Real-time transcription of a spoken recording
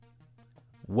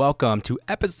Welcome to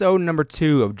episode number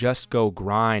 2 of Just Go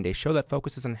Grind, a show that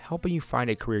focuses on helping you find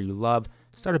a career you love,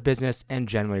 start a business, and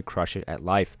generally crush it at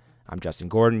life. I'm Justin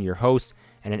Gordon, your host,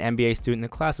 and an MBA student in the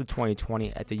class of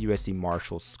 2020 at the USC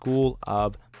Marshall School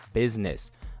of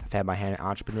Business. I've had my hand in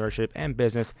entrepreneurship and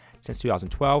business since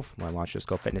 2012 when I launched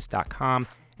JustGoFitness.com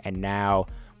and now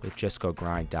with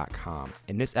JustGoGrind.com.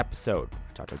 In this episode,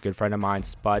 I talked to a good friend of mine,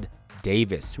 Spud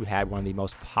Davis, who had one of the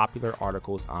most popular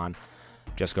articles on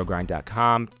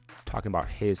JustGoGrind.com talking about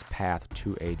his path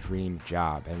to a dream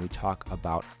job. And we talk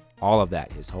about all of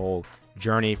that, his whole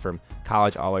journey from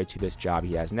college all the way to this job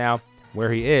he has now,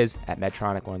 where he is at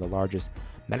Medtronic, one of the largest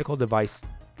medical device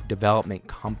development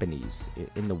companies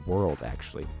in the world,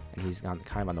 actually. And he's kind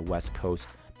of on the West Coast,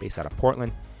 based out of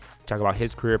Portland. Talk about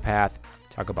his career path,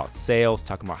 talk about sales,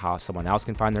 talk about how someone else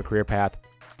can find their career path,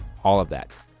 all of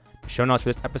that. The show notes for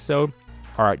this episode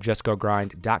are at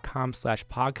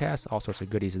justgogrind.com/podcast. All sorts of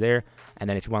goodies there. And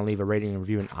then if you want to leave a rating and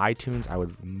review in iTunes, I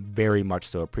would very much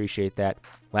so appreciate that.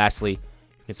 Lastly, you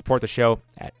can support the show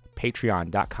at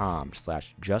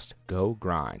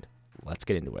patreon.com/justgogrind. Let's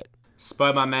get into it.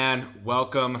 Spud, my man,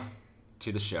 welcome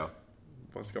to the show.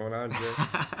 What's going on, Jay?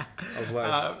 How's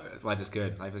life? Life is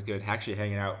good. Life is good. Actually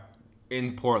hanging out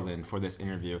in Portland for this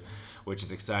interview, which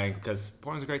is exciting because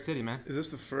Portland's a great city, man. Is this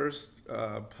the first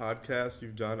podcast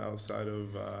you've done outside of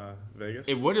Vegas?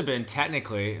 It would have been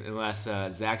technically, unless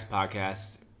Zach's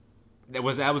podcast. That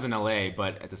was in LA,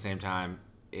 but at the same time,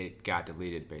 it got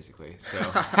deleted, basically. So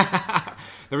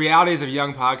the realities of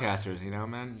young podcasters, you know,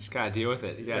 man, you just gotta deal with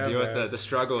it. You gotta deal with the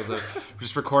struggles of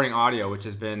just recording audio, which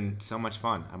has been so much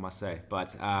fun, I must say. But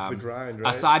the grind,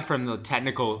 right? Aside from the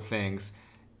technical things,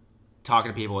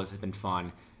 talking to people has been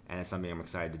fun, and it's something I'm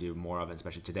excited to do more of,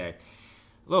 especially today.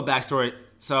 A little backstory.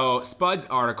 So Spud's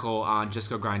article on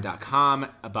JustGoGrind.com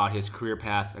about his career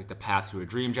path, like the path to a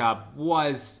dream job,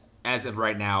 was, as of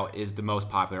right now, is the most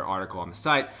popular article on the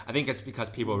site. I think it's because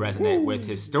people resonate with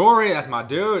his story. That's my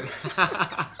dude.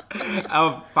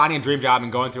 Of finding a dream job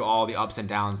and going through all the ups and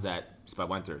downs that Spud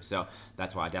went through. So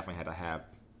that's why I definitely had to have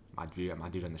my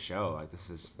dude on the show. Like, this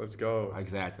is... Let's go.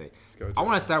 Exactly. Let's go, I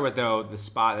want to start with, though, the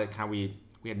spot that kind of we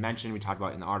had mentioned, we talked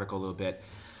about in the article a little bit,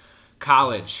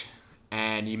 college.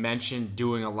 And you mentioned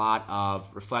doing a lot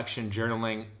of reflection,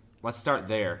 journaling. Let's start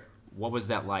there. What was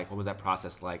that like? What was that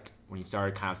process like when you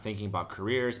started kind of thinking about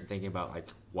careers and thinking about, like,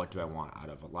 what do I want out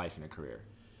of a life and a career?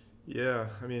 Yeah,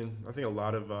 I mean, I think a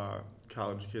lot of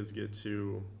college kids get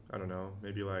to, I don't know,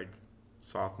 maybe like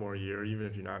sophomore year, even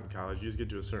if you're not in college, you just get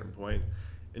to a certain point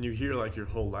and you hear like your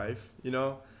whole life, you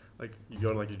know? Like you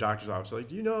go to like your doctor's office, like,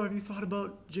 have you thought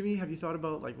about, Jimmy, have you thought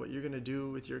about like what you're going to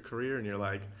do with your career? And you're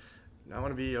like, I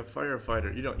want to be a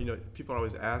firefighter. You know, people are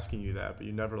always asking you that, but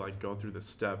you never like go through the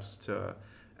steps to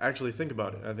actually think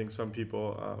about it. And I think some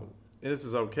people, and this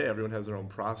is okay, everyone has their own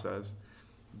process,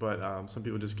 but some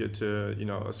people just get to,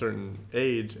 a certain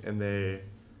age and they're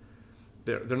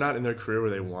not in their career where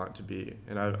they want to be.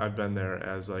 And I've been there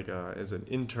as like as an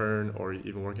intern or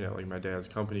even working at like my dad's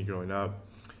company growing up,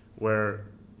 where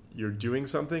you're doing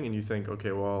something and you think,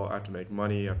 okay, well, I have to make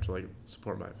money, I have to like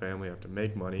support my family, I have to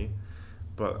make money,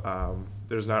 but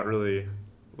there's not really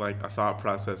like a thought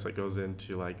process that goes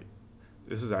into like,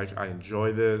 this is actually, I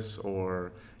enjoy this,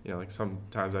 or like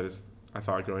sometimes I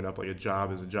thought growing up like a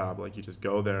job is a job, like you just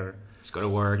go there, just go to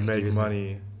work, you make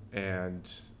money,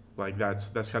 and like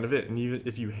that's kind of it. And even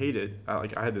if you hate it,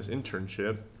 like I had this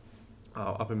internship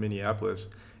up in Minneapolis,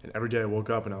 and every day I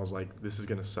woke up and I was like, this is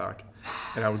gonna suck,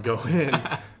 and I would go in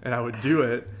and I would do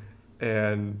it,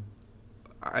 and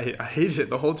I hated it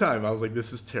the whole time. I was like,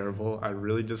 this is terrible. I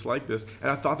really dislike this.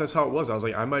 And I thought that's how it was. I was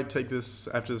like, I might take this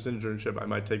after this internship. I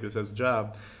might take this as a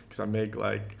job because I make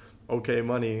like okay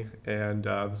money, and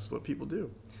this is what people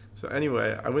do. So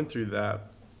anyway, I went through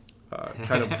that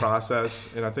kind of process,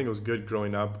 and I think it was good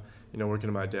growing up, working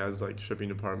in my dad's like shipping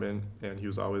department, and he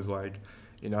was always like,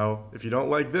 if you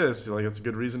don't like this, like it's a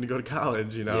good reason to go to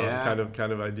college,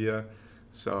 kind of idea.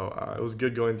 So it was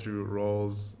good going through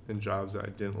roles and jobs that I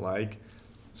didn't like.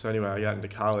 So anyway, I got into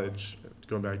college,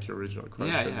 going back to your original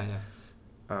question.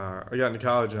 I got into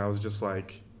college and I was just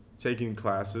like taking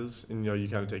classes, and you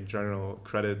kind of take general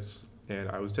credits, and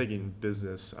I was taking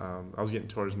business. I was getting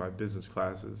towards my business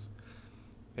classes,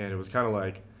 and it was kind of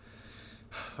like,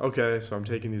 okay, so I'm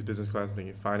taking these business classes,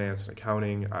 making finance and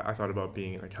accounting. I thought about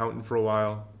being an accountant for a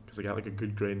while because I got like a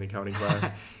good grade in accounting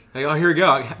class. Like, oh, here we go.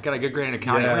 I got a good grade in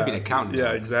accounting. I want to be an accountant.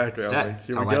 Yeah, exactly. Set. I was like,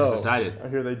 here we life go. is decided. I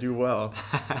hear they do well.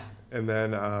 And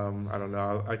then, I don't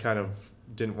know, I kind of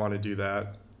didn't want to do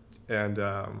that. And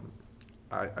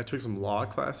I took some law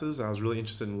classes, and I was really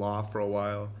interested in law for a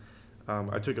while.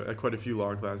 I took quite a few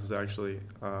law classes, actually.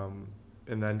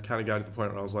 and then kind of got to the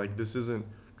point where I was like, this isn't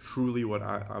truly what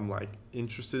I'm like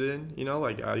interested in, you know,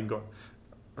 like I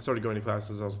started going to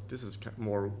classes. I was, this is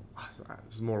more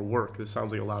work. This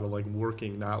sounds like a lot of like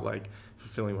working, not like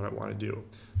fulfilling what I want to do.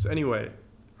 So anyway,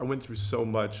 I went through so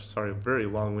much. Sorry, a very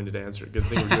long-winded answer. Good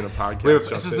thing we're doing a podcast.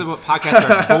 This is what podcasts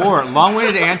are for.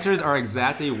 Long-winded answers are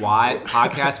exactly why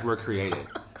podcasts were created.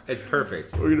 It's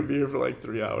perfect. We're gonna be here for like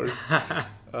 3 hours.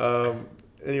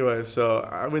 Anyway, so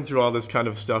I went through all this kind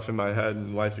of stuff in my head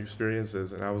and life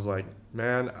experiences, and I was like,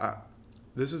 man,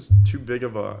 this is too big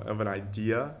of an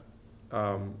idea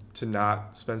to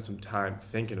not spend some time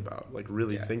thinking about, like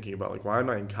really thinking about, like, why am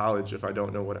I in college if I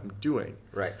don't know what I'm doing?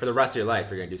 Right. For the rest of your life,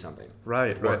 you're going to do something.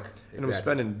 Right. Work. And I'm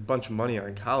spending a bunch of money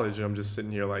on college, and I'm just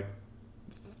sitting here like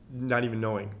not even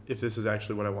knowing if this is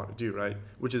actually what I want to do, right?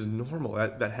 Which is normal.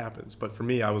 That happens. But for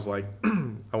me, I was like,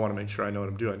 I want to make sure I know what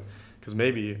I'm doing, because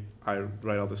maybe I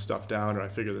write all this stuff down or I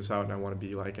figure this out and I want to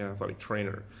be like an athletic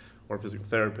trainer or a physical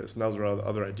therapist. And those were all the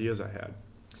other ideas I had.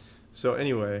 So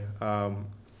anyway, I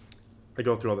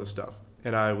go through all this stuff,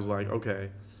 and I was like, okay,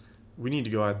 we need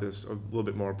to go at this a little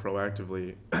bit more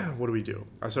proactively. What do we do?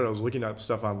 I was looking up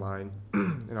stuff online,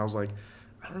 and I was like,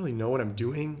 I don't really know what I'm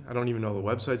doing. I don't even know the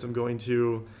websites I'm going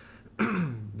to.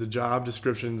 The job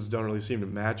descriptions don't really seem to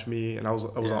match me, and I was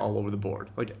all over the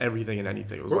board, like everything and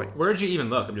anything. It was where did you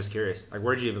even look? I'm just curious. Like,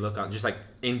 where did you even look on? Just like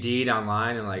Indeed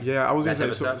online and like I was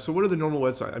gonna say. So what are the normal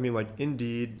websites? I mean, like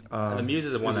Indeed. The Muse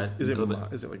is the one is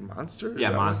it like Monster? Yeah,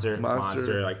 Monster,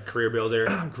 like Career Builder,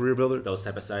 Career Builder. Those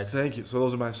type of sites. Thank you. So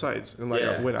those are my sites, and like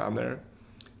I went on there,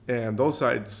 and those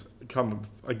sites come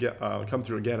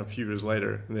through again a few years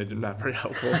later, and they're not very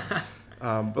helpful.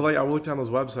 But like I looked on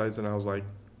those websites, and I was like.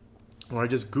 Or I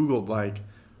just Googled like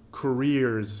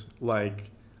careers,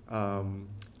 like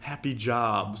happy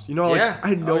jobs. You know, like I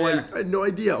had no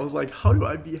idea. I was like, how do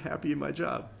I be happy in my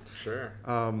job? Sure.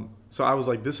 So I was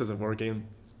like, this isn't working.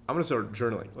 I'm gonna start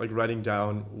journaling, like writing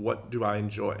down what do I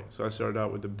enjoy. So I started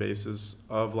out with the basis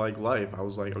of like life. I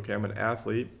was like, okay, I'm an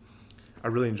athlete. I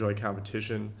really enjoy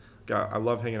competition. I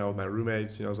love hanging out with my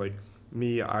roommates. You know, it was like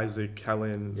me, Isaac,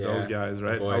 Kellen, those guys,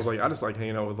 right? I was like, I just like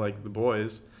hanging out with like the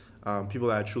boys. People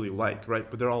that I truly like, right?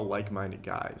 But they're all like-minded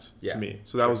guys to me.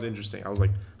 So that was interesting. I was like,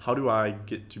 how do I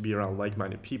get to be around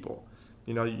like-minded people?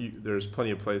 You know, there's plenty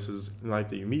of places in life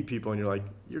that you meet people and you're like,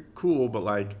 you're cool, but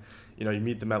like, you know, you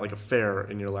meet them at like a fair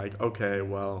and you're like, okay,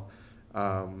 well,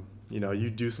 you know, you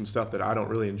do some stuff that I don't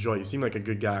really enjoy. You seem like a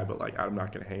good guy, but like, I'm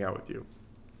not going to hang out with you.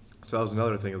 So that was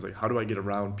another thing. Is like, how do I get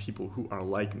around people who are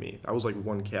like me? That was like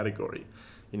one category.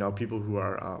 You know, people who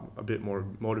are a bit more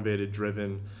motivated,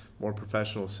 driven, more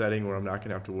professional setting where I'm not going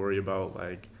to have to worry about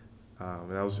like,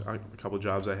 and that was a couple of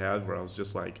jobs I had where I was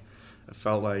just like, I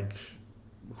felt like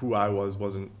who I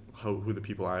wasn't who the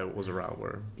people I was around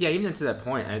were. Yeah, even to that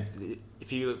point,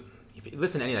 if you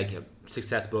listen to any like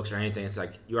success books or anything, it's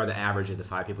like you are the average of the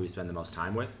 5 people you spend the most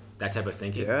time with. That type of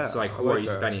thinking. Yeah, so like, who are you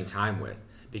spending time with?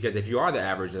 Because if you are the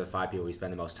average of the 5 people you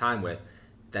spend the most time with,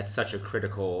 that's such a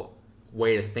critical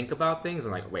way to think about things.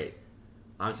 I'm like, wait,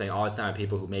 I'm spending all this time with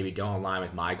people who maybe don't align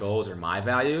with my goals or my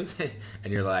values,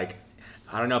 and you're like,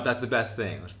 I don't know if that's the best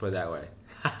thing. Let's put it that way.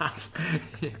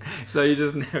 So you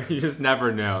just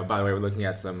never know. By the way, we're looking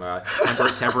at some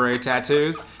temporary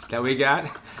tattoos that we got,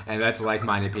 and that's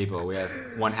like-minded people. We have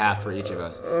one half for each of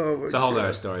us. It's a whole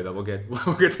other story, though. We'll get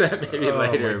to that maybe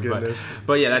later.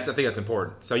 But yeah, I think that's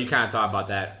important. So you kind of thought about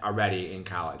that already in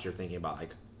college. You're thinking about like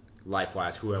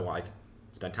life-wise, who I want to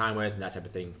spend time with, and that type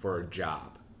of thing for a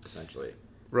job, essentially.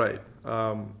 Right.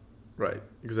 Right.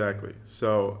 Exactly.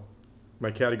 So my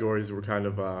categories were kind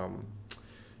of,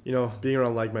 you know, being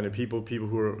around like-minded people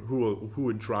who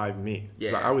would drive me.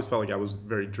 Yeah. So I always felt like I was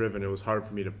very driven. It was hard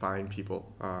for me to find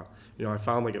people. You know, I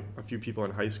found like a few people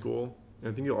in high school,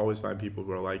 and I think you'll always find people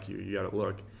who are like you. You got to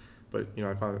look. But, you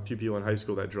know, I found a few people in high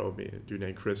school that drove me. A dude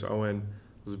named Chris Owen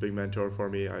was a big mentor for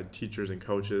me. I had teachers and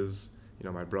coaches, you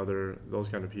know, my brother, those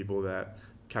kind of people that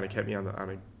kind of kept me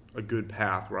on a good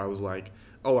path where I was like,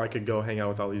 oh, I could go hang out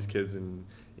with all these kids and,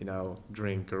 you know,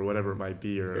 drink or whatever it might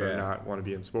be, or not want to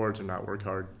be in sports and not work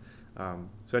hard.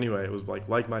 So anyway, it was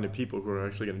like-minded people who are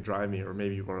actually going to drive me, or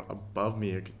maybe were above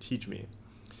me or could teach me.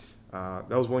 That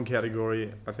was one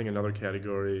category. I think another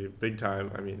category, big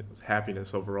time, I mean, it was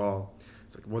happiness overall.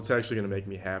 It's like, what's actually going to make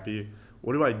me happy?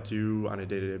 What do I do on a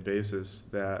day-to-day basis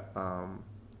that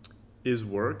is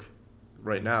work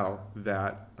right now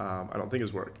that I don't think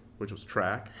is work, which was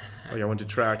track. Like I went to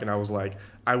track and I was like,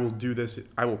 I will do this.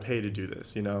 I will pay to do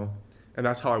this, you know? And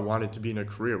that's how I wanted to be in a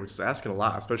career, which is asking a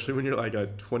lot, especially when you're like a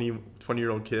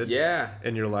 20-year-old kid. Yeah.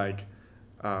 And you're like,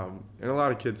 And a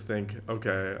lot of kids think,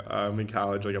 okay, I'm in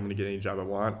college, like I'm gonna get any job I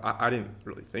want. I didn't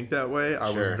really think that way. I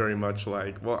was very much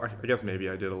like, well, I guess maybe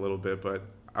I did a little bit, but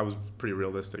I was pretty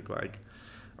realistic. Like,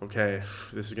 okay,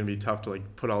 this is gonna be tough to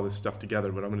like put all this stuff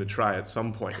together, but I'm gonna try at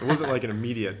some point. It wasn't like an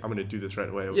immediate, I'm gonna do this right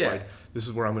away. It was like, this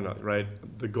is where I'm gonna, right?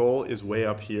 The goal is way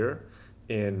up here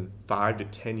in 5 to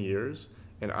 10 years,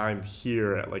 and I'm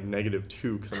here at like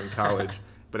 -2 because I'm in college.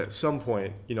 But at some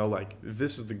point, you know, like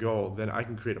this is the goal, then I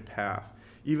can create a path,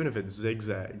 even if it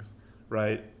zigzags,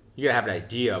 right? You gotta have an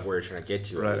idea of where you're trying to get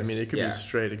to. Right. I mean, it could be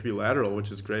straight, it could be lateral,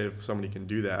 which is great if somebody can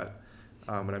do that.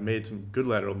 And I made some good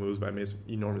lateral moves, but I made some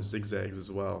enormous zigzags as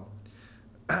well.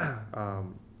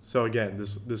 So again,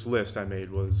 this list I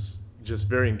made was just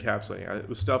very encapsulating. It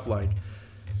was stuff like,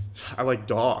 I like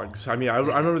dogs. I mean, I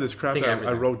remember this crap that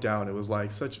I wrote down. It was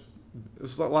like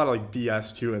there's a lot of like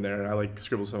BS too in there, and I like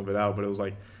scribbled some of it out, but it was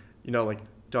like, you know, like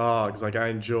dogs, like I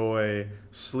enjoy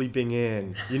sleeping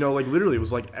in, you know, like literally it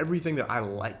was like everything that I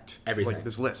liked. Everything. Like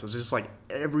this list was just like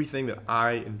everything that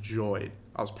I enjoyed,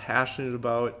 I was passionate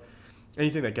about,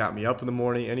 anything that got me up in the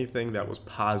morning, anything that was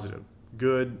positive,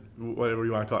 good, whatever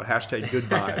you want to call it, hashtag good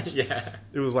vibes. Yeah.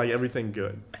 It was like everything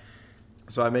good.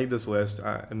 So I made this list,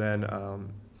 and then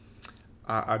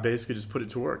I basically just put it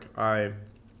to work. I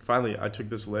took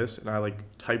this list and I like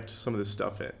typed some of this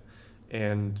stuff in,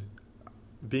 and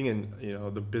being in, you know,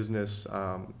 the business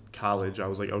college, I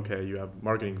was like, okay, you have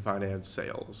marketing, finance,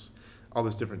 sales, all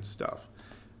this different stuff.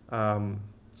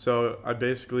 So I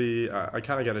basically, I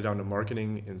kind of got it down to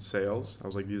marketing and sales. I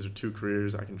was like, these are 2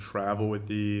 careers. I can travel with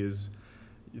these.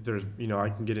 There's, you know, I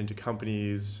can get into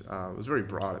companies. It was very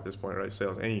broad at this point, right?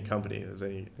 Sales, any company, there's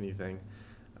anything.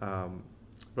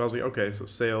 But I was like, okay, so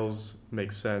sales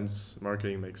makes sense.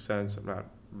 Marketing makes sense. I'm not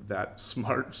that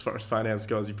smart as far as finance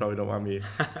goes. You probably don't want me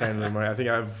handling money. I think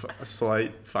I have a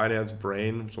slight finance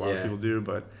brain, which a lot of people do,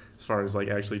 but as far as like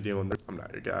actually dealing with it, I'm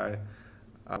not your guy.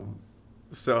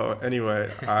 So anyway,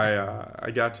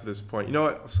 I got to this point. You know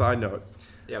what? Side note.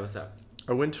 Yeah, what's up?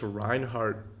 I went to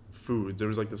Reinhardt Foods. There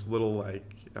was like this little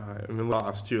like, I'm in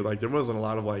Los too. Like there wasn't a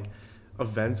lot of like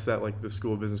events that like the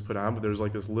School of Business put on, but there was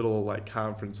like this little like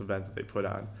conference event that they put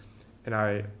on. And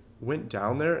I went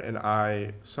down there and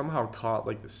I somehow caught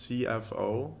like the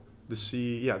CFO, the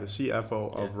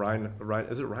CFO of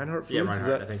is it Reinhardt Foods? Yeah,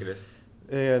 Reinhardt, I think it is.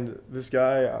 And this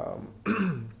guy,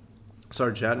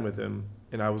 started chatting with him,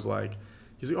 and I was like,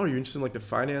 he's like, oh, you're interested in like the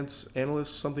finance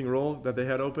analyst something role that they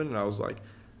had open? And I was like,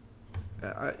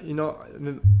 you know, and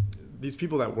then these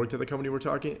people that worked at the company were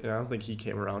talking, and I don't think he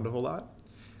came around a whole lot.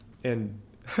 And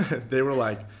they were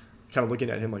like, kind of looking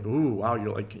at him like, ooh, wow,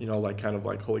 you're like, you know, like kind of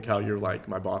like, holy cow, you're like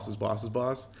my boss's boss's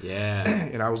boss. Yeah.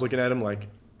 And I was looking at him like,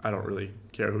 I don't really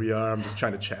care who you are. I'm just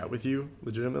trying to chat with you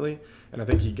legitimately. And I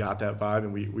think he got that vibe,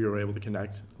 and we were able to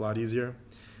connect a lot easier.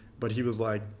 But he's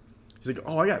like,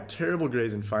 oh, I got terrible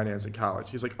grades in finance in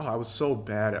college. He's like, oh, I was so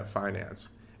bad at finance.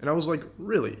 And I was like,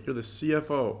 really? You're the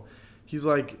CFO? He's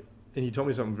like, and he told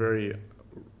me something very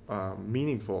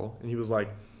meaningful. And he was like,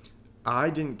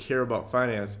 I didn't care about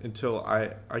finance until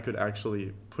I could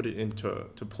actually put it into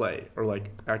play, or like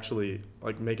actually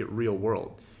like make it real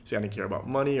world. See, I didn't care about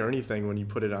money or anything when you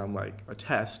put it on like a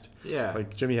test. Yeah.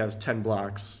 Like Jimmy has 10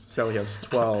 blocks, Sally has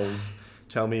 12.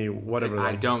 Tell me whatever.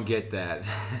 I don't get that.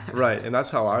 Right, and that's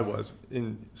how I was.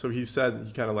 And so he said,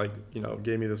 he kind of like, you know,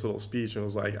 gave me this little speech and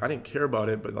was like, I didn't care about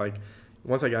it, but like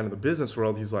once I got into the business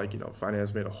world, he's like, you know,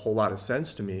 finance made a whole lot of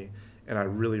sense to me. And I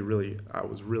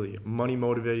was really money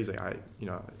motivated. He's like, you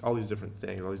know, all these different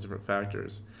things, all these different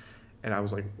factors. And I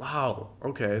was like, wow,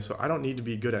 okay, so I don't need to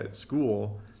be good at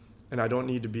school, and I don't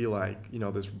need to be like, you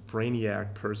know, this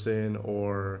brainiac person,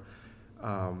 or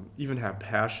even have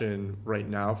passion right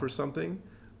now for something.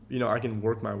 You know, I can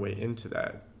work my way into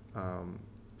that.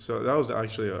 So that was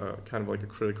actually a kind of like a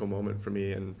critical moment for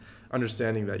me, and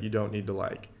understanding that you don't need to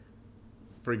like,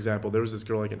 for example, there was this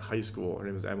girl like in high school, her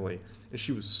name was Emily, and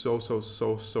she was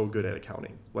so good at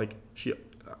accounting. Like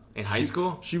in high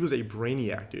school? She was a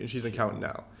brainiac, dude, and she's an accountant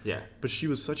now. Yeah. But she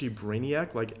was such a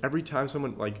brainiac, like every time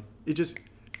someone like,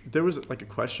 there was like a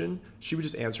question, she would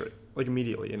just answer it like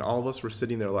immediately, and all of us were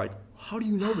sitting there like, how do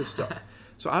you know this stuff?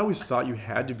 So I always thought you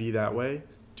had to be that way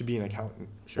to be an accountant.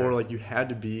 Sure. Or like you had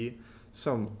to be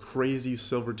some crazy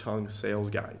silver-tongued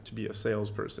sales guy to be a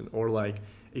salesperson, or like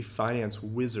a finance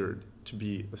wizard to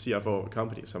be a CFO of a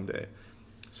company someday.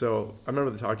 So I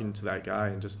remember talking to that guy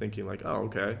and just thinking like, oh,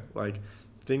 okay, like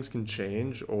things can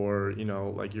change, or, you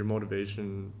know, like your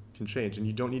motivation can change, and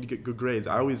you don't need to get good grades.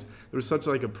 There was such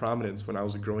like a prominence when I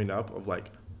was growing up of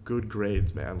like good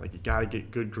grades, man. Like you got to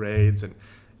get good grades, and,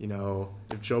 you know,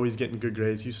 if Joey's getting good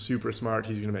grades, he's super smart,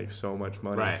 he's going to make so much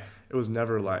money. Right. It was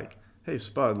never like, hey,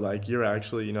 Spud, like you're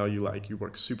actually, you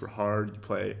work super hard, you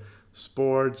play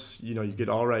sports, you get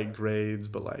all right grades,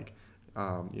 but like,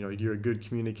 you're a good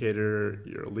communicator,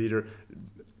 you're a leader.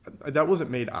 That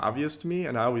wasn't made obvious to me,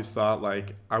 and I always thought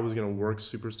like I was gonna work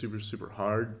super, super, super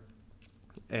hard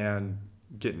and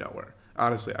get nowhere.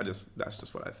 Honestly, that's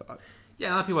just what I thought. Yeah,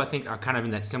 a lot of people I think are kind of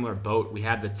in that similar boat. We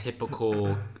have the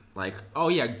typical like, oh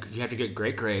yeah, you have to get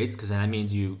great grades because that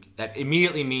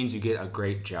immediately means you get a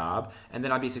great job and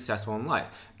then I'll be successful in life.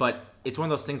 But it's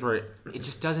one of those things where it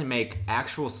just doesn't make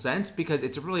actual sense because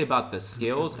it's really about the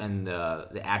skills and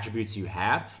the attributes you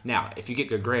have. Now, if you get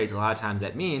good grades, a lot of times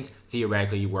that means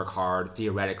theoretically you work hard,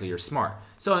 theoretically you're smart.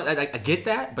 So I get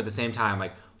that, but at the same time,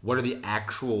 like, what are the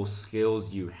actual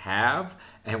skills you have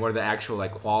and what are the actual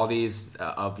like qualities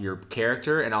of your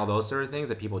character and all those sort of things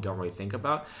that people don't really think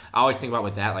about. I always think about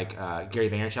with that, like Gary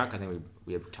Vaynerchuk. I think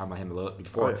we were talking about him a little bit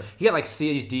before. Oh, yeah. He got like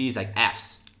C's, D's, like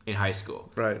F's in high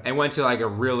school, right? And went to like a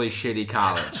really shitty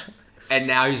college. And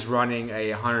now he's running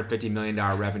a $150 million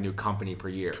revenue company per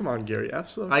year. Come on, Gary.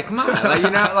 F's though. Like, come on. Like,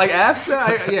 like F's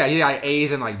though? Yeah, he got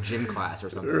A's in like gym class or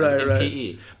something. Right, in right.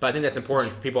 PE. But I think that's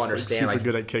important for people to understand. Like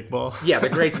super good at kickball. Yeah, the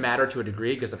grades matter to a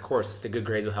degree because, of course, the good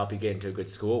grades will help you get into a good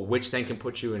school, which then can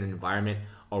put you in an environment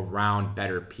around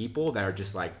better people that are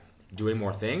just like doing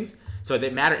more things. So they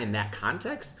matter in that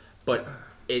context, but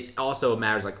it also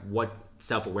matters like what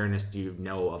self-awareness do you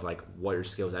know of like what your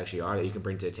skills actually are that you can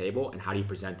bring to the table and how do you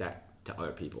present that to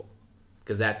other people,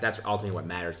 because that's ultimately what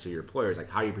matters to your employers, like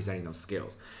how are you presenting those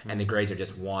skills. And the grades are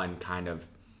just one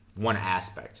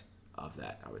aspect of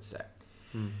that, I would say.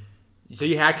 So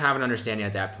you had kind of an understanding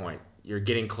at that point. You're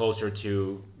getting closer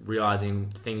to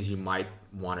realizing things you might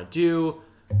want to do.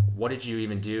 What did you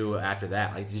even do after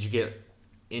that? Like, did you get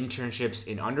internships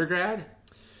in undergrad,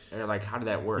 or like how did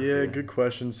that work? Yeah, good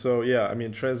question. So yeah, I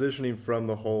mean, transitioning from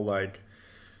the whole like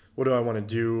what do I want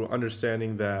to do,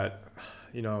 understanding that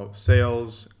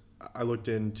sales, I looked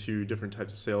into different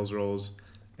types of sales roles,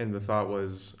 and the thought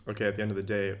was, okay, at the end of the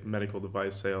day, medical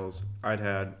device sales, I'd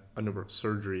had a number of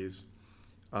surgeries,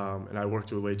 and I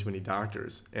worked with way too many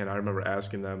doctors. And I remember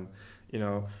asking them,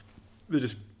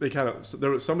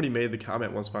 somebody made the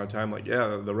comment once upon a time, like,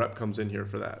 yeah, the rep comes in here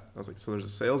for that. I was like, so there's a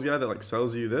sales guy that like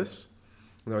sells you this?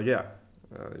 And they're like, yeah,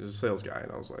 there's a sales guy.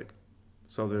 And I was like,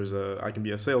 so I can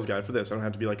be a sales guy for this. I don't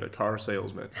have to be like a car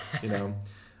salesman,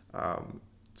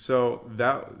 So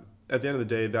that, at the end of the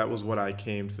day, that was what I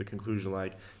came to the conclusion,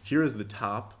 like, here is the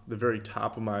very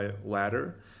top of my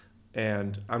ladder,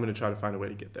 and I'm going to try to find a way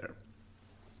to get there.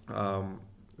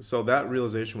 So that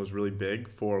realization was really big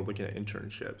for looking at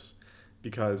internships,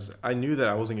 because I knew that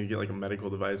I wasn't going to get like a medical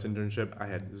device internship. I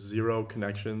had zero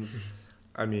connections.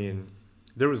 I mean,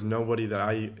 there was nobody that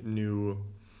I knew.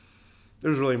 There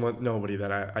was really nobody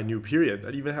that I knew, period,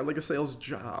 that even had like a sales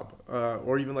job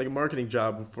or even like a marketing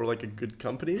job for like a good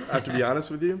company. I have to be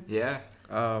honest with you. Yeah.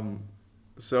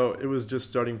 So it was just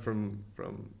starting from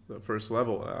the first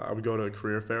level. I would go to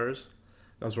career fairs.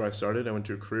 That's where I started. I went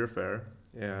to a career fair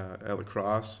at La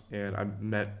Crosse, and I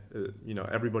met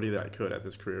everybody that I could at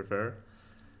this career fair.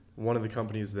 One of the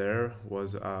companies there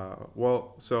was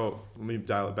so let me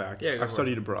dial it back. Yeah, I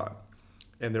studied abroad.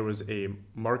 And there was a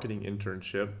marketing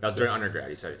internship. That was during undergrad.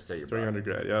 You studied abroad. During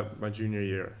undergrad, yeah, my junior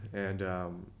year. And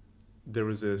there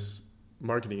was this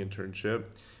marketing internship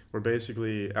where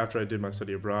basically after I did my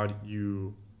study abroad,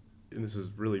 and this is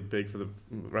really big for the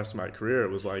rest of my career, it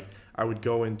was like I would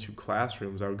go into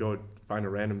classrooms. I would go find a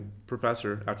random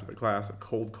professor after the class, a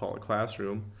cold call a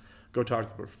classroom, go talk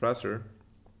to the professor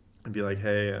and be like,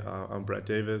 hey, I'm Brett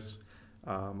Davis.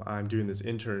 I'm doing this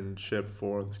internship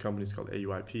for this company. It's called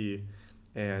AUIP.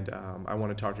 And I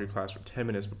want to talk to your class for 10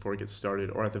 minutes before it gets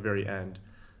started or at the very end.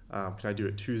 Can I do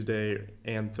it Tuesday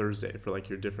and Thursday for like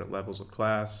your different levels of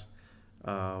class?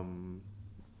 And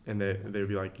they would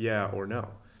be like, yeah or no.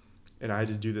 And I had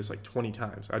to do this like 20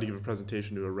 times. I had to give a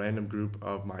presentation to a random group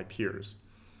of my peers,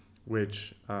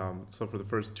 which, so for the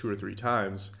first 2 or 3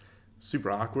 times,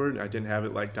 super awkward. I didn't have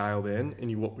it like dialed in,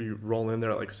 and you roll in there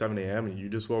at like 7 a.m. and you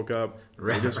just woke up.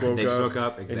 Right. They just woke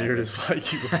up. Exactly. And you're just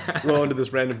like, you roll into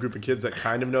this random group of kids that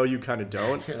kind of know you, kind of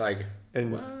don't. You're like,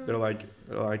 and what? they're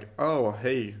like, oh,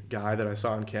 hey, guy that I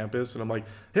saw on campus. And I'm like,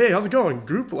 hey, how's it going?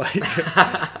 Group, like,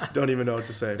 don't even know what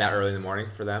to say. That early in the morning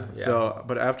for them. Yeah. So,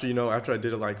 but after I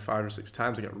did it like 5 or 6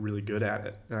 times, I got really good at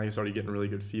it. And I started getting really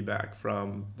good feedback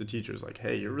from the teachers. Like,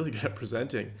 hey, you're really good at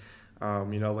presenting.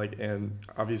 And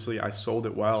obviously I sold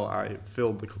it well. I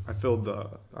filled the, I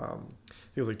think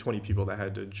it was like 20 people that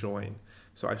had to join.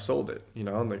 So I sold it,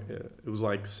 and it was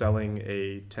like selling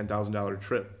a $10,000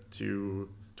 trip to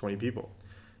 20 people,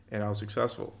 and I was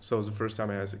successful. So it was the first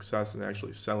time I had success in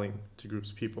actually selling to groups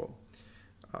of people.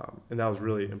 And that was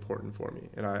really important for me.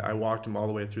 And I walked them all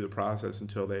the way through the process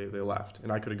until they left.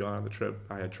 And I could have gone on the trip.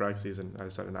 I had track season. I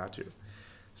decided not to.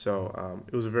 So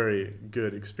it was a very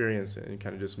good experience in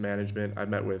kind of just management. I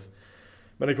met with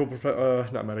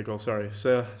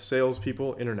sales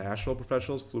people, international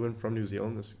professionals flew in from New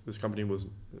Zealand. This company was a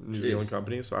New Zealand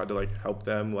company. So I had to like help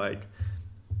them like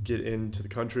get into the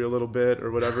country a little bit or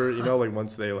whatever, you know, like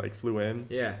once they like flew in.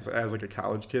 Yeah. So as like a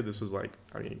college kid, this was like,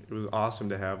 I mean, it was awesome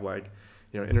to have like,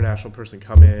 you know, international person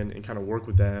come in and kind of work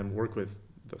with them, work with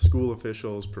the school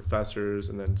officials, professors,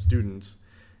 and then students.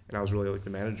 And I was really like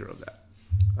the manager of that.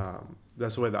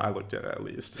 That's the way that I looked at it, at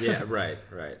least. Yeah, right.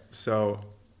 So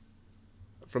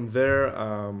from there,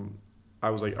 I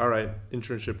was like, all right,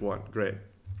 internship 1, great.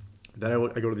 Then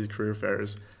I go to these career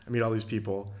fairs. I meet all these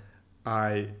people.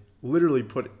 I literally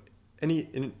put any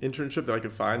internship that I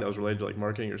could find that was related to like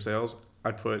marketing or sales,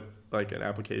 I put like an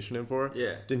application in for.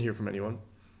 Yeah. Didn't hear from anyone,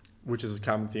 which is a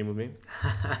common theme with me.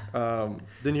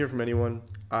 Didn't hear from anyone.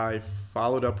 I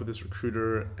followed up with this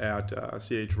recruiter at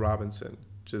C.H. Robinson,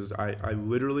 which is, I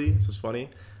literally, this is funny,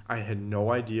 I had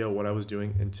no idea what I was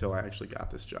doing until I actually got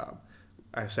this job.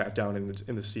 I sat down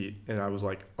in the seat and I was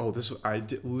like, "Oh,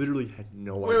 literally had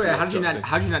no idea." Wait, how did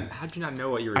you not know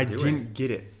what you were doing? I didn't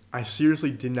get it. I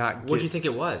seriously did not get it. What did you think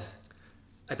it was?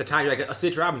 At the time, you're like,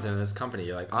 C.H. Robinson in this company.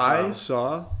 You're like, oh. I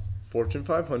saw Fortune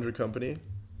 500 company,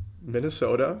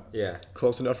 Minnesota. Yeah.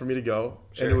 Close enough for me to go.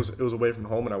 Sure. And it was away from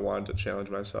home and I wanted to challenge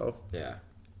myself. Yeah.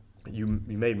 You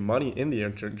made money in the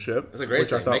internship. That's a great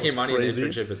thing. Making money in the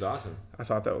internship is awesome. I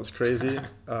thought that was crazy.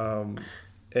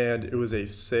 And it was a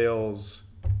sales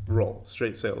role,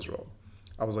 straight sales role.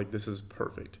 I was like, this is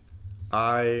perfect.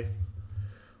 I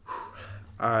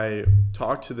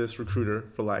talked to this recruiter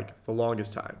for like the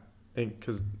longest time, and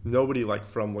because nobody like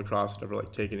from La Crosse had ever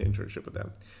like taken an internship with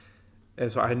them, and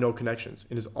so I had no connections.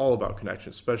 And it's all about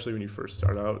connections, especially when you first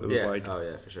start out. It was like, oh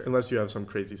yeah, for sure. Unless you have some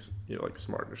crazy, you know, like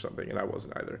smart or something, and I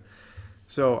wasn't either.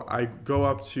 So I go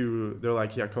up to, they're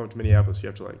like, yeah, come up to Minneapolis. You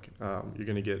have to like, you're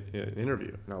going to get an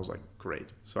interview. And I was like, great.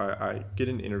 So I get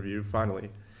an interview finally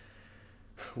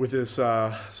with this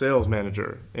sales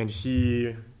manager. And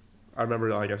I remember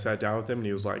like I sat down with him and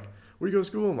he was like, where do you go to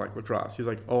school? I'm like, La Crosse. He's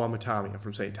like, oh, I'm a Tommy. I'm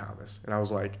from St. Thomas. And I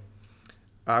was like,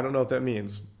 I don't know what that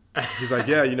means. He's like,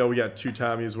 yeah, you know, we got 2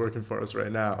 Tommies working for us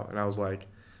right now. And I was like,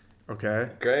 okay.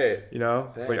 Great. You know,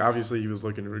 Thanks. It's like obviously he was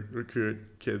looking to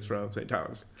recruit kids from St.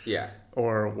 Thomas. Yeah.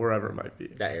 Or wherever it might be.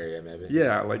 That area, maybe.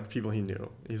 Yeah, like people he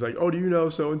knew. He's like, oh, do you know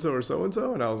so-and-so or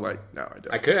so-and-so? And I was like, no, I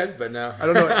don't. I could, but no. I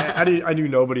don't know. I knew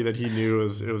nobody that he knew.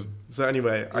 It was so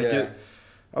anyway, I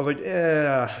was like,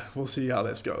 yeah, we'll see how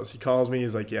this goes. He calls me.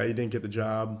 He's like, yeah, you didn't get the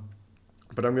job,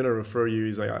 but I'm going to refer you.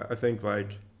 He's like, I think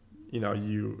like, you know,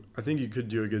 I think you could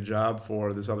do a good job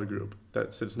for this other group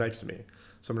that sits next to me.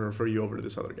 So I'm going to refer you over to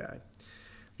this other guy.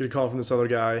 Get a call from this other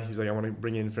guy. He's like, I want to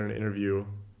bring you in for an interview.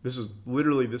 This is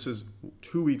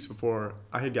 2 weeks before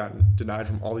I had gotten denied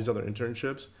from all these other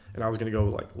internships, and I was going to go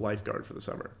like lifeguard for the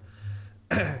summer.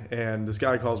 And this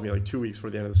guy calls me like 2 weeks before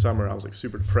the end of the summer. I was like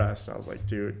super depressed. And I was like,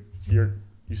 dude,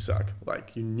 you suck.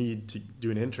 Like, you need to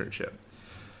do an internship.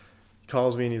 He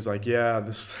calls me and he's like, yeah,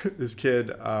 this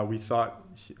kid, we thought,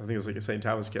 I think it was like a St.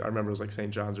 Thomas kid. I remember it was like St.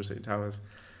 John's or St. Thomas.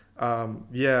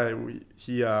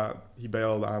 He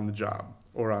bailed on the job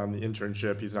or on the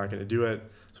internship. He's not going to do it.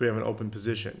 So we have an open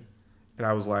position. And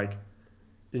I was like,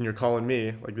 and you're calling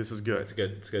me, like, this is good. It's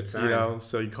a good sign. You know,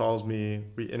 so he calls me,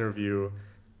 we interview.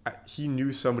 He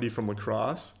knew somebody from La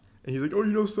Crosse. And he's like, oh,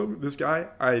 you know this guy?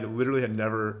 I literally had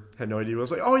no idea. I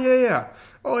was like, oh, yeah.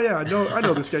 Oh, yeah, I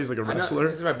know this guy. He's like a wrestler.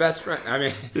 He's my best friend. I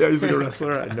mean. Yeah, he's like a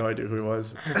wrestler. I had no idea who he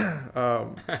was.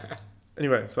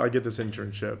 Anyway, so I get this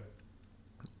internship.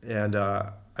 And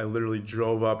I literally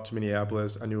drove up to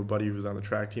Minneapolis. I knew a buddy who was on the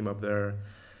track team up there.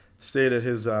 Stayed at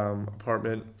his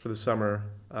apartment for the summer.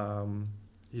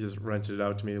 He just rented it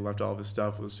out to me, left all of his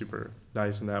stuff. It was super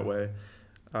nice in that way.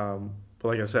 But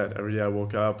like I said, every day I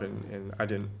woke up and I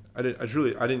didn't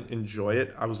enjoy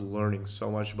it. I was learning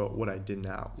so much about what I did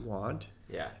not want.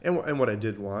 Yeah. And what I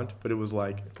did want, but it was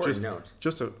like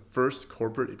just a first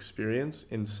corporate experience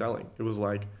in selling. It was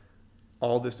like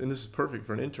all this, and this is perfect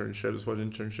for an internship. It's what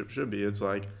an internship should be. It's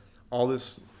like all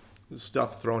this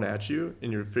stuff thrown at you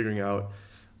and you're figuring out,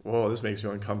 whoa, this makes me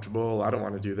uncomfortable. I don't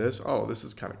want to do this. Oh, this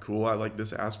is kind of cool. I like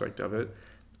this aspect of it.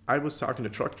 I was talking to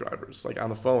truck drivers like on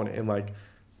the phone and like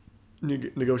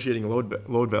negotiating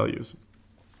load values.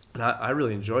 And I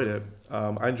really enjoyed it.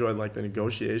 I enjoyed like the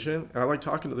negotiation, and I like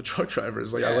talking to the truck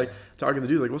drivers. Like I like talking to the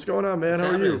dude, like, what's going on, man?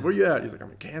 How are you? Where you at? He's like,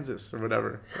 I'm in Kansas or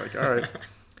whatever. Like, all right.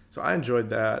 So I enjoyed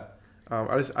that.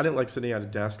 I didn't like sitting at a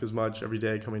desk as much every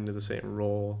day, coming to the same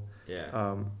role.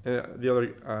 Yeah.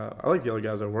 And I like the other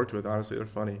guys I worked with. Honestly, they're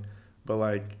funny, but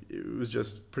like it was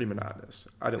just pretty monotonous.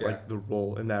 I didn't like the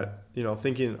role in that.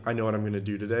 Thinking I know what I'm going to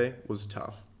do today was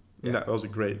tough. And that was a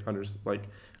great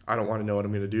I don't want to know what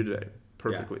I'm going to do today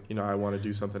perfectly. I want to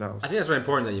do something else. I think that's really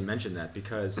important that you mentioned that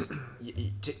because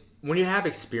when you have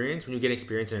experience, when you get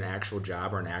experience in an actual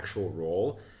job or an actual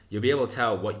role, you'll be able to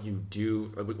tell what you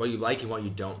do, what you like and what you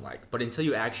don't like. But until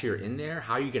you actually are in there,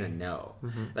 how are you going to know?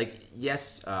 Mm-hmm. Like,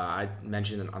 yes, I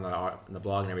mentioned on the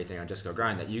blog and everything on Just Go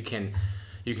Grind that you can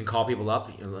call people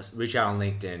up, reach out on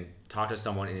LinkedIn, talk to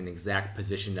someone in an exact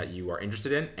position that you are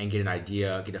interested in and get an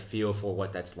idea, get a feel for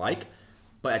what that's like.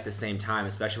 But at the same time,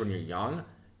 especially when you're young,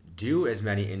 do as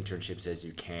many internships as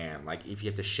you can. Like if you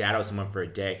have to shadow someone for a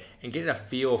day and get a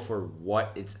feel for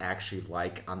what it's actually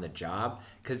like on the job.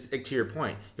 Because to your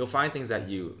point, you'll find things that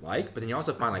you like, but then you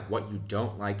also find like what you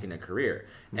don't like in a career.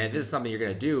 And if this is something you're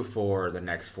going to do for the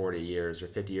next 40 years or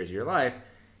 50 years of your life,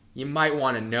 you might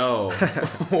want to know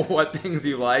what things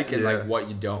you like and like what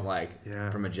you don't like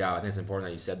from a job. I think it's important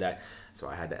that you said that. So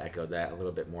I had to echo that a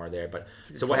little bit more there. But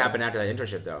so what happened after that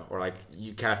internship though? Or like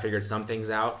you kind of figured some things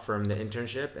out from the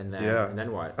internship and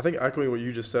then what? I think echoing what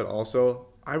you just said also,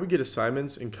 I would get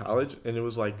assignments in college and it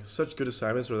was like such good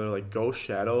assignments where they're like, go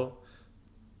shadow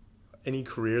any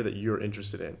career that you're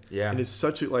interested in. Yeah. And it's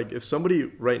such a, like, if somebody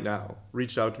right now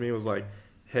reached out to me and was like,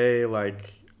 hey,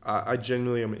 like, I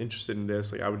genuinely am interested in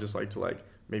this. Like, I would just like to like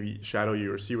maybe shadow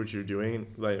you or see what you're doing.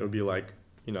 Like, it would be like,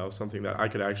 something that I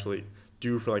could actually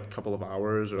do for like a couple of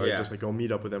hours or like just like go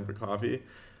meet up with them for coffee.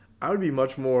 I would be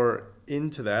much more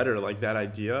into that or like that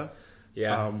idea.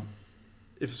 Yeah.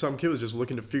 If some kid was just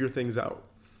looking to figure things out.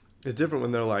 It's different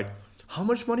when they're like, how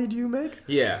much money do you make?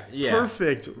 Yeah.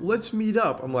 Perfect. Let's meet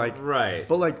up. I'm like, right.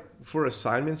 But like for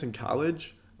assignments in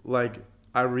college, like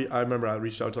I remember I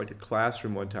reached out to like a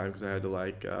classroom one time because I had to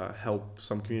like help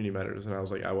some community members and I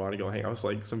was like, I want to go hang out with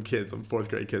like some kids, some 4th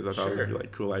grade kids. I thought it would be like a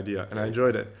cool idea and I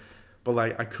enjoyed it. But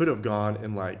like I could have gone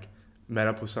and like met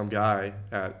up with some guy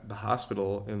at the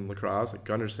hospital in La Crosse, like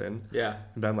Gunderson. Yeah.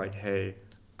 And been like, hey,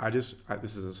 this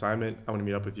is an assignment. I want to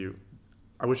meet up with you.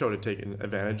 I wish I would have taken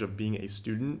advantage of being a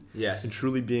student. Yes. And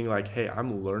truly being like, hey,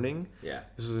 I'm learning. Yeah.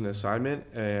 This is an assignment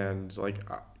and like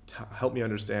help me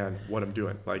understand what I'm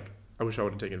doing. Like I wish I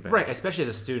would have taken advantage. Right, especially as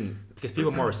a student, because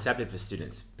people are more receptive to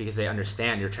students because they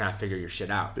understand you're trying to figure your shit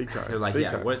out. Big time. They're like, Big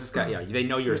time. What is this guy? Yeah, they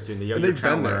know you're a student. You're they've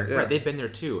trying to been learn. there, yeah. Right, they've been there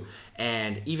too.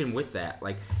 And even with that,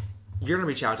 like, you're gonna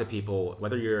reach out to people,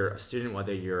 whether you're a student,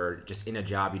 whether you're just in a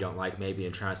job you don't like, maybe,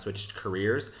 and trying to switch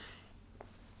careers.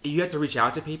 You have to reach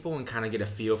out to people and kind of get a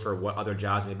feel for what other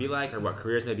jobs may be like or what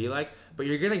careers may be like, but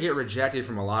you're going to get rejected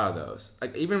from a lot of those.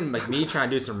 Like even like me trying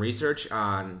to do some research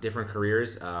on different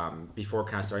careers before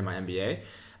kind of starting my MBA,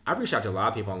 I've reached out to a lot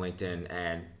of people on LinkedIn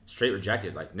and straight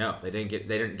rejected. Like, no, they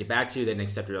didn't get back to you. They didn't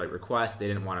accept your like request. They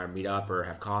didn't want to meet up or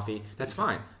have coffee. That's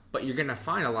fine. But you're going to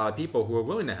find a lot of people who are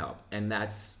willing to help. And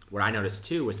that's what I noticed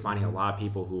too, was finding a lot of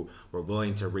people who were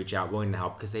willing to reach out, willing to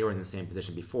help because they were in the same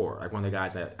position before. Like one of the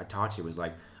guys I talked to was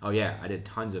like, oh yeah, I did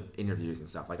tons of interviews and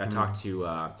stuff. Like I talked to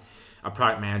a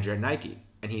product manager at Nike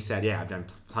and he said, yeah, I've done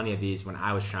plenty of these when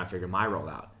I was trying to figure my role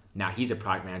out. Now he's a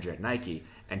product manager at Nike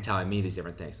and telling me these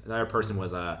different things. Another person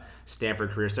was a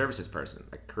Stanford career services person,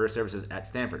 like career services at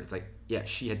Stanford. It's like, yeah,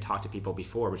 she had talked to people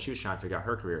before, but she was trying to figure out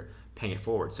her career, paying it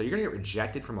forward. So you're going to get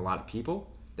rejected from a lot of people.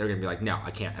 They're going to be like, no,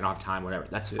 I can't. I don't have time, whatever.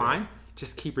 That's fine.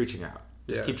 Just keep reaching out.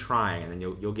 Just keep trying, and then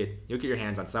you'll get your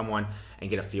hands on someone and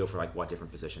get a feel for like what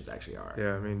different positions actually are.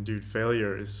 Yeah, I mean, dude,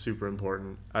 failure is super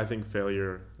important. I think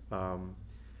failure, for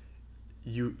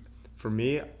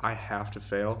me, I have to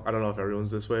fail. I don't know if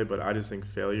everyone's this way, but I just think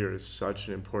failure is such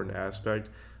an important aspect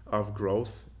of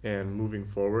growth and moving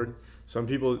forward. Some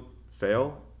people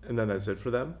fail, and then that's it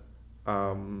for them.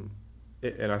 And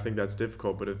I think that's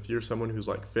difficult. But if you're someone who's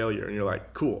like failure, and you're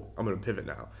like, cool, I'm gonna pivot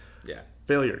now. Yeah.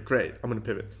 Failure, great, I'm gonna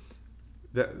pivot.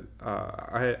 That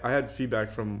I had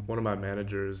feedback from one of my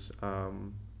managers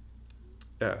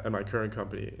at my current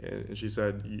company, and she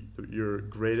said your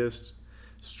greatest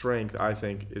strength, I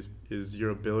think, is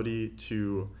your ability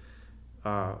to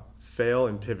fail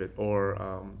and pivot,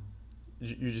 or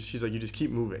she's like, you just keep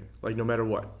moving, like no matter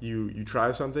what, you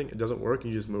try something, it doesn't work,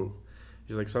 and you just move.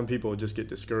 She's like, some people just get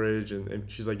discouraged, and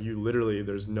she's like, you literally,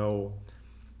 there's no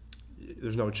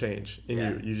change in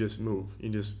you. You just move. You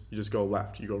just go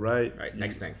left. You go right. Right.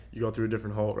 Next thing. You go through a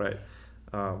different hole. Right.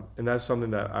 And that's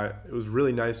something that it was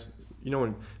really nice.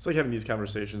 When it's like having these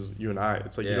conversations, you and I,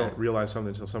 it's like you don't realize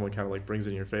something until someone kind of like brings it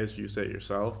in your face. You say it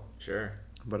yourself. Sure.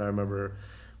 But I remember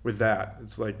with that,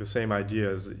 it's like the same idea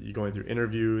as you going through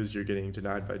interviews, you're getting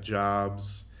denied by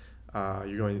jobs.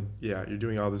 You're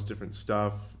doing all this different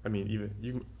stuff. I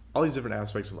mean, all these different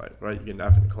aspects of life, right? You get an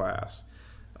F in class.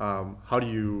 How do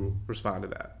you respond to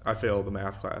that? I failed the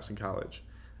math class in college.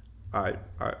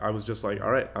 I was just like,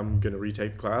 all right, I'm going to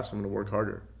retake the class. I'm going to work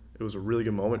harder. It was a really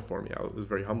good moment for me. It was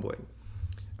very humbling.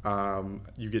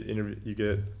 You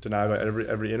get denied by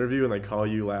every interview, and they call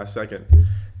you last second,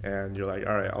 and you're like,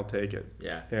 all right, I'll take it.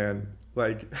 Yeah. And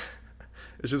like,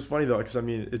 it's just funny though, because I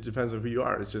mean, it depends on who you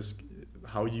are. It's just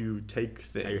how you take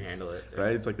things, how you handle it,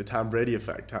 right? It's like the Tom Brady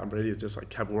effect. Tom Brady is just like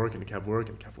kept working.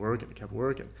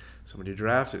 Somebody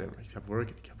drafted him. He kept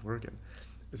working.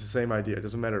 It's the same idea. It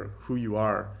doesn't matter who you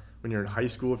are. When you're in high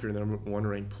school, if you're the number one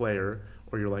ranked player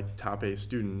or you're like top A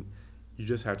student, you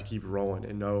just have to keep rolling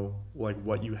and know like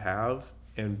what you have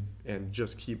and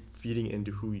just keep feeding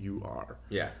into who you are.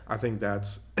 Yeah. I think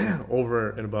that's over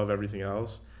and above everything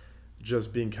else.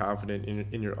 Just being confident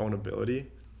in your own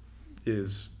ability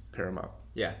is paramount.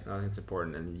 Yeah, I think it's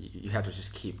important, and you have to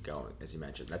just keep going, as you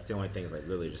mentioned. That's the only thing is like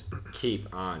really just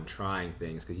keep on trying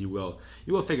things, because you will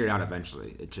figure it out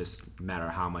eventually. It just matter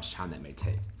how much time that may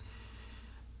take.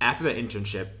 After that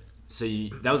internship, so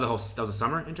that was a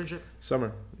summer internship?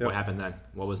 Summer. Yep. What happened then?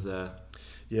 What was the?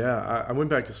 Yeah, I went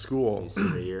back to school.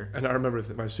 Senior year. And I remember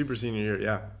my super senior year,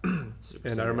 yeah.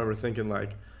 I remember thinking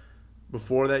like,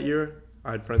 before that year,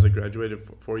 I had friends that graduated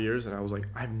 4 years, and I was like,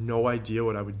 I have no idea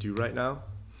what I would do right now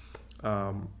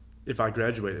if I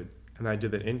graduated and I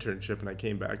did that internship and I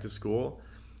came back to school.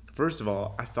 First of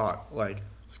all, I thought like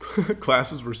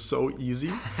classes were so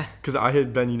easy because I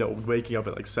had been, waking up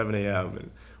at like 7 a.m. and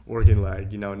working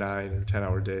like, 9 or 10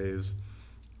 hour days.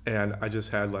 And I just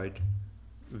had like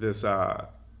this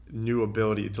new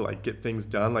ability to like get things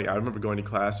done. Like I remember going to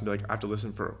class and be like, I have to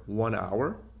listen for 1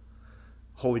 hour.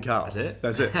 Holy cow. That's it?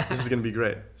 This is going to be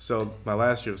great. So my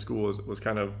last year of school was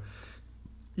kind of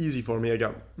easy for me. I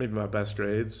got maybe my best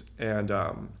grades, and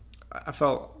I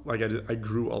felt like I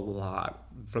grew a lot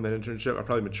from that internship. I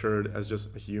probably matured as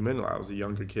just a human. I was a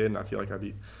younger kid, and I feel like I'd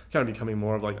be kind of becoming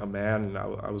more of like a man, and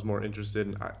I was more interested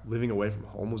in living away from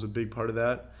home was a big part of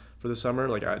that for the summer.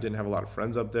 Like I didn't have a lot of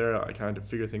friends up there. I kind of had to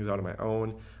figure things out on my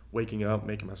own, waking up,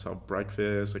 making myself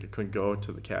breakfast. Like I couldn't go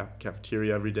to the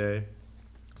cafeteria every day.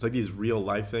 It's like these real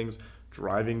life things,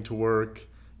 driving to work,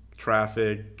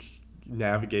 traffic,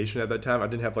 navigation at that time. I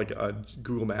didn't have like a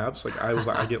Google Maps. Like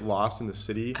I get lost in the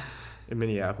city in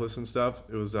Minneapolis and stuff.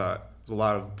 It was a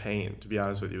lot of pain, to be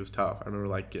honest with you. It was tough. I remember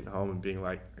like getting home and being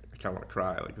like, I kind of want to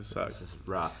cry. Like this sucks. This is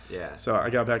rough. Yeah. So I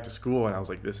got back to school and I was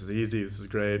like, this is easy. This is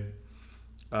great.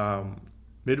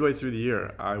 Midway through the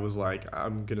year, I was like,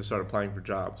 I'm going to start applying for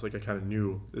jobs. Like I kind of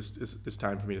knew it's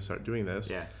time for me to start doing this.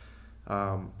 Yeah.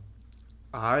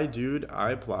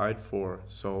 I applied for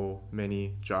so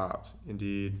many jobs.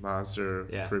 Indeed, Monster,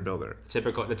 Yeah. Career Builder.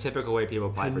 The typical way people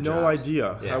apply I for had jobs. no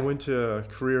idea. Yeah. I went to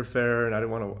career fair and I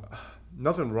didn't want to.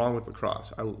 Nothing wrong with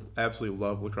lacrosse. I absolutely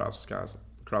love lacrosse, Wisconsin.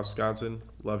 Lacrosse, Wisconsin,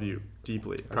 love you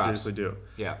deeply. I Props. seriously do.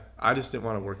 Yeah. I just didn't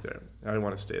want to work there. I didn't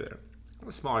want to stay there.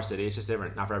 A smaller city, it's just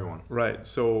different. Not for everyone. Right.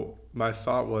 So my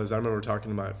thought was, I remember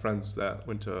talking to my friends that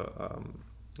went to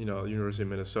University of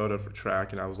Minnesota for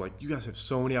track, and I was like, you guys have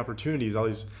so many opportunities, all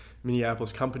these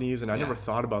Minneapolis companies, and I never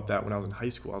thought about that when I was in high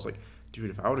school. I was like, dude,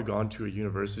 if I would have gone to a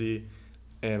university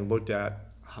and looked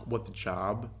at what the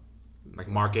job Like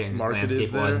market and market landscape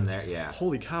is there, was in there, yeah.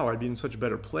 holy cow, I'd be in such a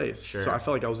better place. Sure. So I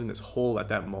felt like I was in this hole at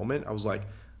that moment. I was like,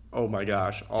 oh my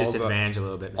gosh, Disadvantage a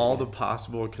little bit. Maybe. all the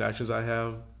possible connections I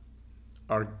have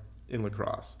are in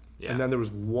lacrosse. Yeah. And then there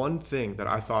was one thing that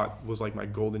I thought was like my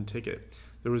golden ticket.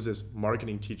 There was this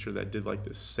marketing teacher that did like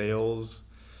this sales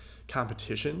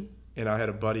competition, and I had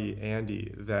a buddy,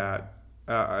 Andy, I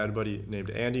had a buddy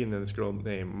named Andy, and then this girl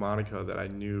named Monica that I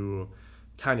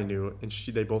kind of knew, and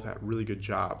they both had really good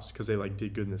jobs because they like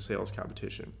did good in the sales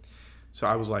competition. So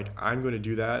I was like, I'm going to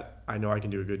do that. I know I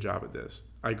can do a good job at this.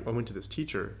 I went to this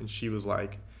teacher, and she was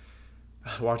like,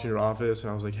 watching her office, and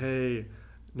I was like, hey,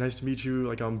 nice to meet you.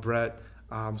 Like, I'm Brett.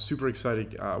 I'm super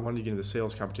excited. I wanted to get into the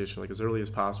sales competition like as early as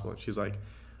possible. And she's like,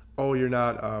 oh, you're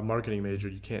not a marketing major.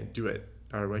 You can't do it,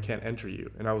 or I can't enter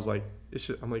you. And I was like, it's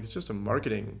just a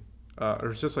marketing,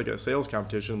 or it's just like a sales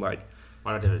competition. Like,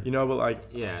 why not do it? but like,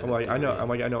 Yeah. I'm like, I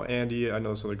know Andy. I know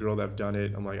this other girl that have done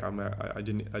it. I'm like, I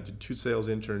did 2 sales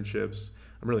internships.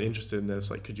 I'm really interested in this.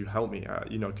 Like, could you help me?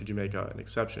 Could you make an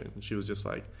exception? And she was just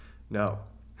like, no,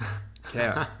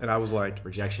 can't. And I was like,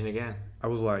 rejection again. I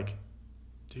was like,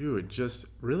 dude, just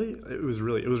really, it was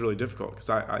really difficult because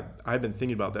I've been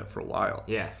thinking about that for a while.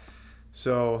 Yeah.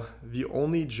 So the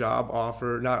only not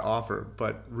offer,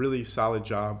 but really solid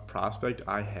job prospect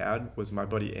I had was my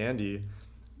buddy Andy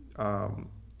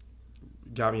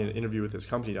got me an interview with his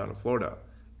company down in Florida.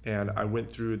 And I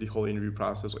went through the whole interview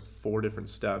process, like 4 different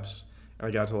steps. And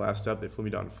I got to the last step. They flew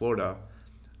me down to Florida.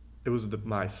 It was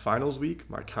my finals week,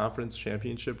 my conference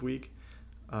championship week.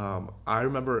 I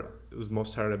remember it was the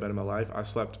most tired I've been in my life. I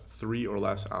slept 3 or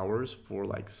less hours for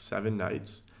like 7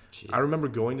 nights. Jeez. I remember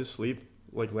going to sleep,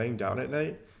 like laying down at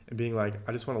night and being like,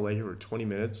 I just want to lay here for 20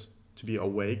 minutes to be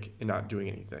awake and not doing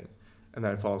anything. And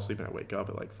then I fall asleep and I wake up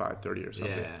at like 5:30 or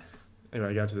something. Yeah. Anyway,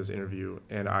 I got to this interview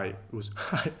and I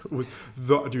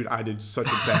did such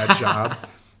a bad job.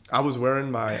 I was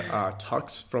wearing my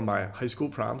tux from my high school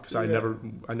prom because I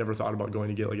never thought about going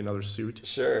to get like another suit.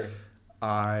 Sure.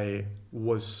 I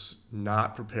was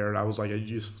not prepared. I was like, you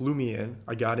just flew me in.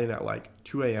 I got in at like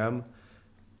 2 a.m.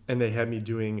 and they had me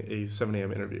doing a 7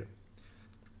 a.m. interview.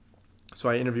 So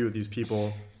I interviewed with these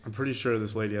people. I'm pretty sure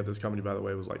this lady at this company, by the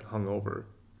way, was like hungover.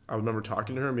 I remember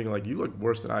talking to her and being like, you look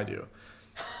worse than I do.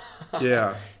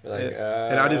 Yeah.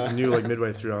 And I just knew like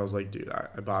midway through, I was like, dude,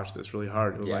 I botched this really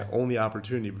hard. It was my only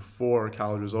opportunity before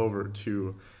college was over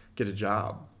to get a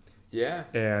job. Yeah.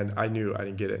 And I knew I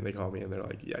didn't get it. And they called me and they're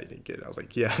like, yeah, you didn't get it. I was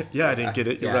like, yeah, I didn't get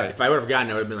it. You're right. If I would have gotten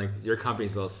it, it would have been like, your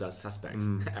company's a little suspect,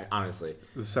 honestly.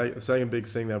 The second big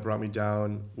thing that brought me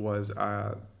down was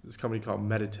this company called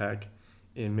Meditech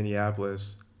in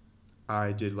Minneapolis.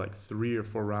 I did like 3 or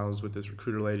 4 rounds with this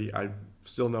recruiter lady. I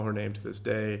still know her name to this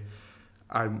day.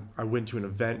 I went to an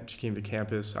event. She came to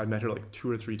campus. I met her like 2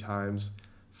 or 3 times.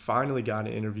 Finally got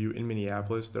an interview in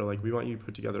Minneapolis. They're like, we want you to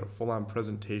put together a full-on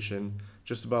presentation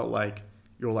just about like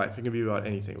your life. It can be about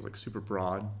anything. It was like super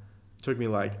broad. It took me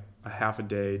like a half a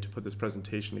day to put this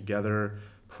presentation together,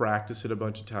 practice it a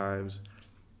bunch of times.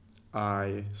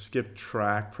 I skipped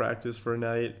track practice for a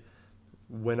night,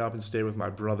 went up and stayed with my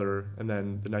brother, and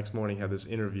then the next morning had this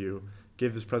interview,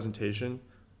 gave this presentation,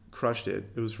 crushed it.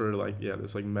 It was for like,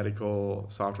 this like medical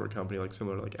software company, like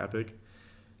similar to like Epic.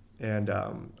 And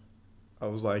I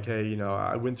was like, hey,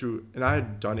 I went through, and I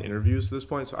had done interviews to this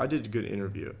point, so I did a good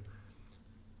interview.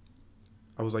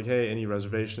 I was like, hey, any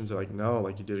reservations? They're like, no,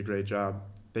 like you did a great job.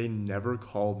 They never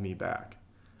called me back.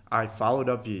 I followed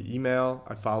up via email.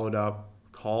 I followed up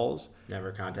calls.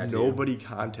 Never contacted Nobody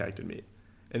contacted me.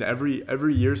 And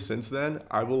every year since then,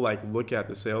 I will like look at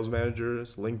the sales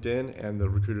manager's LinkedIn and the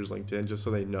recruiter's LinkedIn just so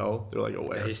they know. They're like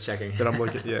aware. Yeah, he's checking. That I'm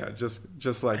looking.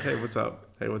 Just like, hey, what's up?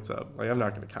 Hey, what's up? Like I'm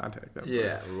not going to contact them.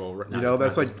 Yeah, well,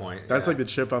 that's like point. That's like the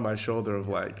chip on my shoulder of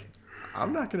like,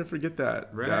 I'm not going to forget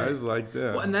that, guys. Like,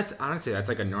 yeah. Well, and that's honestly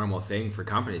like a normal thing for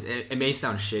companies. It may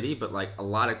sound shitty, but like a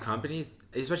lot of companies,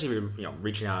 especially if you're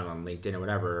reaching out on LinkedIn or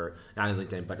whatever, not on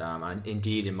LinkedIn, but on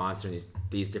Indeed and Monster and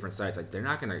these different sites, like they're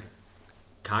not going to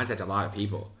contact a lot of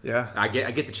people. Yeah. I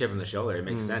get the chip on the shoulder. It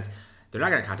makes sense. They're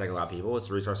not going to contact a lot of people. It's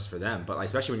resources for them. But like,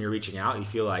 especially when you're reaching out, you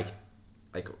feel like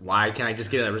why can't I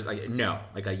just get a no,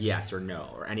 like a yes or no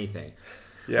or anything.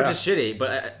 Yeah. Which is shitty.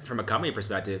 But from a company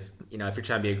perspective, if you're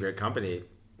trying to be a great company,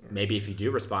 maybe if you do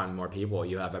respond to more people,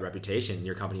 you have a reputation,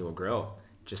 your company will grow.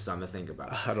 Just something to think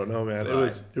about. I don't know, man. But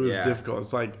it was difficult.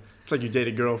 It's like you date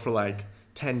a girl for like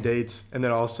 10 dates and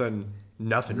then all of a sudden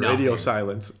nothing. Radio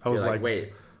silence. I was like,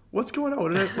 wait. What's going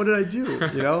on? What did I do?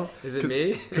 Is it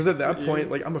me? Because at that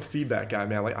point, like I'm a feedback guy,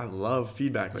 man. Like I love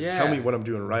feedback. Like tell me what I'm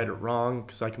doing right or wrong,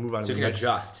 because I can move on. So you can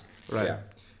adjust. Right. Yeah.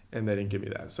 And they didn't give me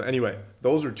that. So anyway,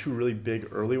 those are 2 really big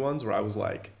early ones where I was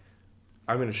like,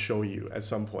 I'm gonna show you at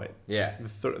some point. Yeah.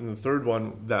 The third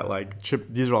one that like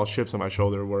these are all chips on my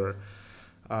shoulder were,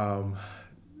 I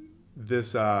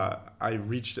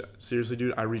reached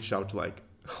out to like.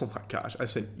 Oh my gosh, I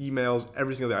sent emails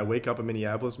every single day. I wake up in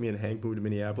Minneapolis. Me and Hank moved to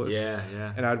Minneapolis. Yeah.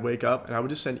 And I'd wake up and I would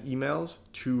just send emails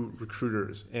to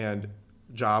recruiters and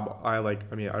I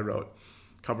wrote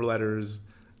cover letters,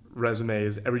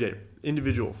 resumes every day,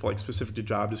 individual for like specific to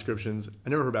job descriptions. I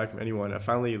never heard back from anyone. I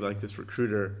finally this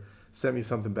recruiter sent me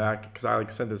something back because I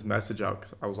sent this message out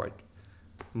because I was like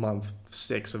month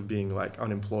 6 of being like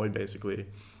unemployed basically.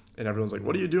 And everyone's like,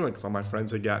 what are you doing? Because all my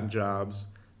friends had gotten jobs.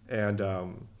 And,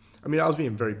 I was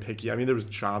being very picky. There was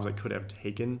jobs I could have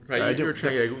taken. Right, you were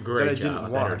trying to get a great job, a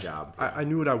better job. I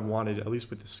knew what I wanted, at least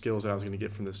with the skills that I was going to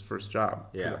get from this first job.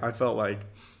 Yeah. I felt like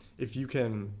if you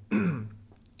can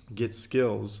get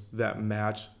skills that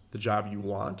match the job you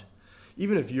want,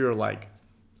 even if you're like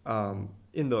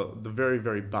in the very,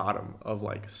 very bottom of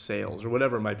like sales or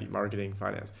whatever it might be, marketing,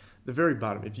 finance, the very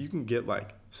bottom, if you can get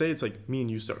like, say it's like me and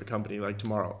you start a company like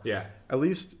tomorrow. Yeah. At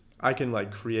least I can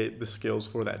like create the skills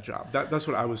for that job. That's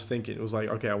what I was thinking. It was like,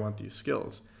 okay, I want these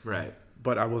skills. Right.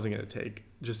 But I wasn't going to take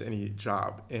just any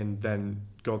job and then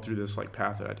go through this like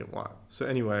path that I didn't want. So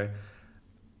anyway,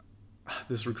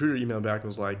 this recruiter emailed back and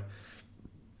was like,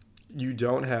 you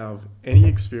don't have any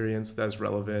experience that's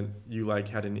relevant. You like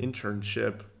had an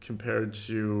internship compared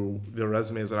to the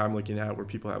resumes that I'm looking at where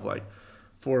people have like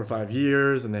 4 or 5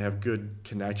 years and they have good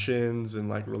connections and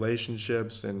like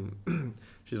relationships. And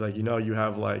she's like, you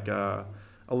have like a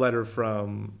letter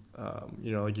from,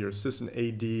 like your assistant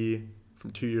AD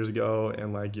from 2 years ago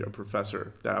and like your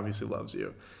professor that obviously loves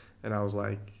you. And I was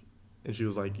like, and she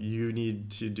was like, you need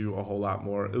to do a whole lot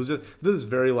more. It was just, this is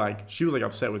very like, she was like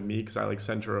upset with me because I like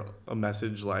sent her a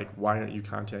message like, why aren't you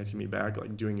contacting me back,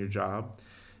 like doing your job?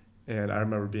 And I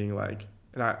remember being like,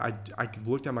 and I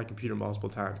looked at my computer multiple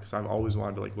times because I've always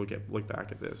wanted to like look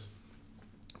back at this,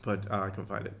 but I couldn't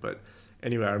find it. But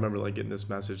anyway, I remember like getting this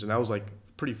message, and that was like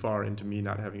pretty far into me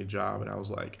not having a job, and I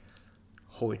was like,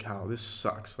 holy cow, this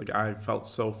sucks. Like I felt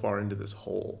so far into this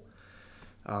hole.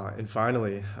 And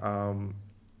finally,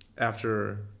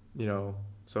 after,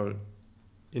 so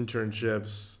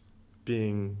internships,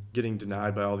 getting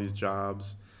denied by all these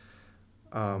jobs,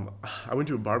 I went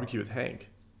to a barbecue with Hank,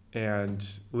 and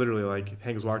literally like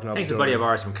Hank was walking out Hank's the a door. buddy of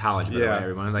ours from college, by the way,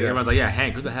 everyone. Like everyone's like, yeah,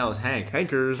 Hank, who the hell is Hank?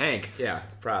 Hankers. Hank, yeah,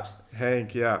 props.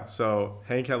 Hank, yeah. So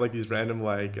Hank had like these random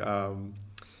like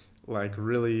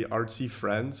really artsy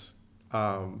friends.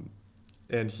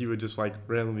 And he would just like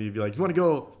randomly be like, you want to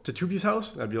go to Tubi's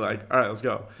house? And I'd be like, all right, let's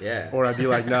go. Yeah. Or I'd be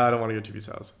like, no, I don't want to go to Tubi's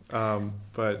house.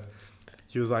 But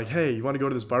he was like, hey, you want to go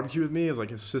to this barbecue with me? It was like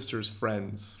his sister's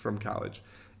friends from college.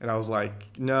 And I was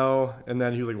like, no. And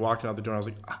then he was like walking out the door. And I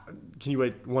was like, can you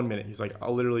wait 1 minute? He's like,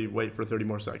 I'll literally wait for 30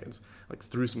 more seconds. Like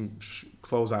threw some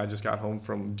clothes on. I just got home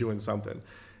from doing something.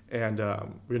 And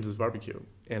we went to this barbecue.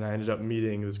 And I ended up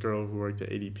meeting this girl who worked at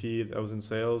ADP that was in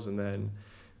sales. And then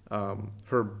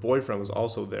her boyfriend was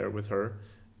also there with her,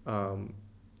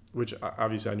 which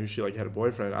obviously I knew she like had a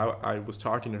boyfriend. I was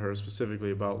talking to her specifically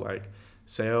about like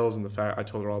sales and the fact I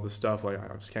told her all this stuff, like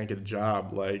I just can't get a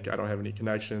job, like I don't have any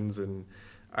connections and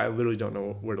I literally don't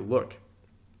know where to look.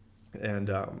 And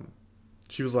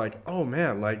she was like, oh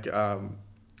man, like like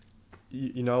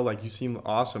you seem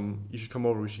awesome, you should come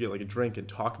over, we should get like a drink and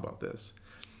talk about this.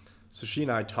 So she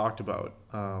and I talked about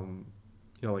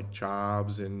like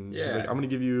jobs, and she's like, I'm gonna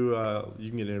give you you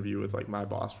can get an interview with like my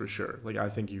boss for sure, like I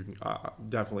think you can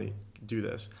definitely do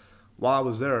this. While I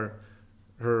was there,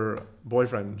 her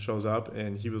boyfriend shows up,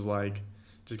 and he was like,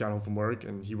 just got home from work,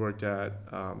 and he worked at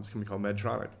this company called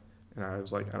Medtronic, and I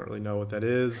was like, I don't really know what that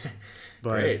is,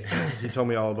 but he told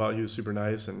me all about it. He was super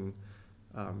nice, and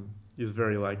he was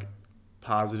very like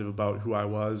positive about who I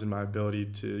was and my ability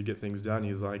to get things done.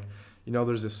 He's like,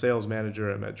 there's this sales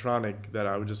manager at Medtronic that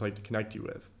I would just like to connect you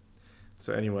with.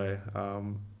 So anyway,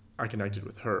 I connected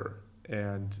with her.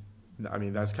 And I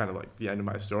mean, that's kind of like the end of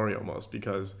my story almost,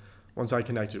 because once I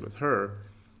connected with her,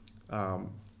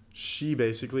 she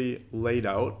basically laid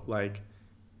out like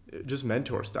just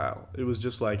mentor style. It was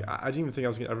just like, I didn't even think I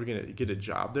was ever going to get a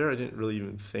job there. I didn't really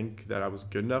even think that I was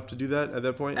good enough to do that at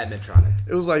that point. At Medtronic.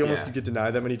 It was like almost you get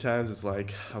denied that many times. It's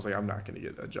like, I was like, I'm not going to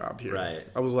get a job here. Right.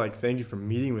 I was like, thank you for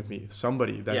meeting with me.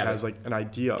 Somebody that has like an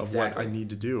idea of what I need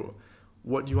to do.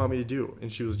 What do you want me to do?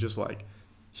 And she was just like,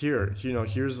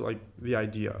 here's like the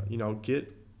idea,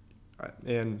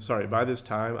 by this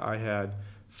time I had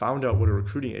found out what a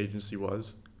recruiting agency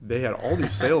was. They had all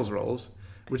these sales roles,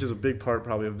 which is a big part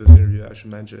probably of this interview that I should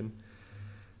mention.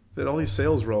 They had all these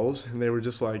sales roles, and they were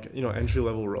just like,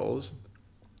 entry-level roles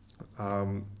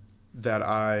that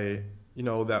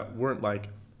that weren't like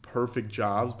perfect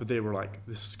jobs, but they were like,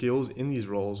 the skills in these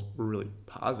roles were really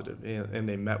positive, and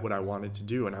they met what I wanted to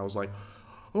do. And I was like,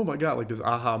 oh my God, like this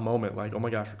aha moment, like, oh my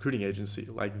gosh, recruiting agency,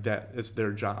 like that, it's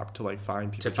their job to like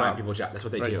find people. Jobs. That's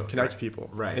what they do. Connect people.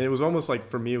 Right. And it was almost like,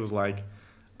 for me, it was like,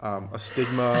 a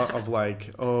stigma of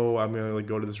like, oh, I'm gonna like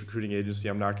go to this recruiting agency,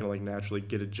 I'm not gonna like naturally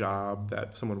get a job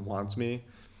that someone wants me.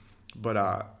 But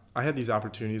I had these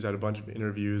opportunities, I had a bunch of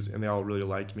interviews, and they all really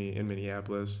liked me in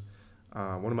Minneapolis.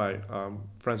 One of my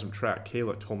friends from track,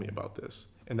 Kayla, told me about this,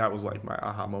 and that was like my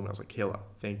aha moment. I was like, Kayla,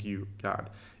 thank you,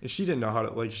 God. And she didn't know how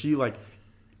to, like, she like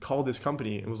called this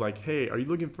company and was like, hey, are you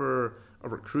looking for a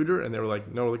recruiter? And they were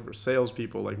like, no, we're looking for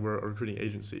salespeople, like we're a recruiting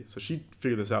agency. So she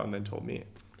figured this out and then told me.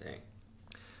 Dang.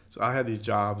 So I had these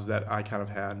jobs that I kind of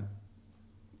had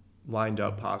lined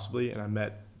up possibly, and I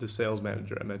met the sales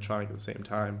manager at Medtronic at the same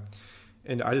time.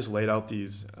 And I just laid out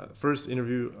these first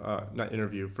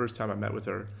time I met with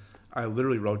her, I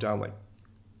literally wrote down like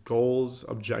goals,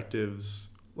 objectives,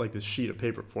 like this sheet of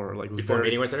paper for her. Like before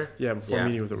meeting with her? Yeah, before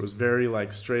meeting with her. It was very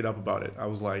like straight up about it. I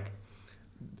was like,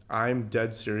 I'm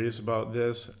dead serious about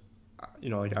this.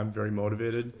 Like I'm very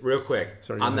motivated. Real quick,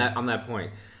 Sorry, on that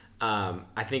point.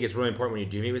 I think it's really important when you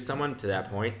do meet with someone, to that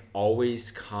point,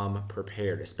 always come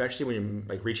prepared, especially when you're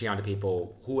like reaching out to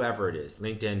people, whoever it is,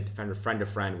 LinkedIn, friend to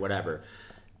friend, whatever.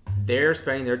 They're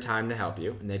spending their time to help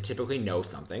you, and they typically know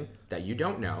something that you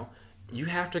don't know. You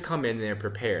have to come in there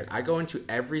prepared. I go into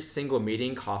every single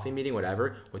meeting, coffee meeting,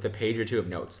 whatever, with a page or two of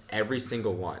notes, every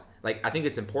single one. Like, I think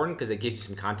it's important because it gives you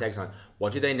some context on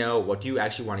what do they know, what do you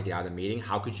actually want to get out of the meeting,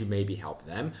 how could you maybe help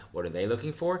them, what are they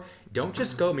looking for. Don't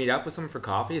just go meet up with someone for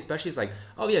coffee, especially it's like,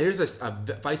 oh yeah, here's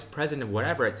a vice president of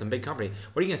whatever at some big company.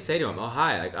 What are you going to say to him? Oh,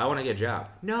 hi, like, I want to get a job.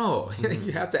 No,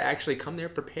 you have to actually come there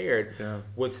prepared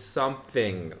with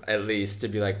something at least to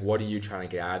be like, what are you trying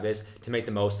to get out of this, to make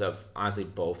the most of, honestly,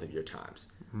 both of your times.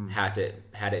 Had to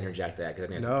interject that because I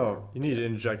think it's important. You need to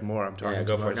interject more. I'm talking. Yeah,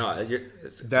 go for it. No,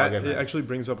 it's all good, man. It actually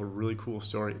brings up a really cool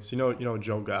story. So you know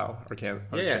Joe Gao, our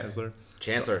chancellor.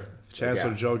 Chancellor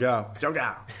Joe Gao. Joe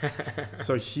Gao.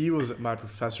 So he was my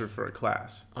professor for a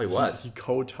class. Oh, he was. He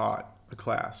co-taught a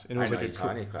class, and it was any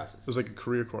classes. It was like a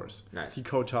career course. Nice. He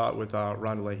co-taught with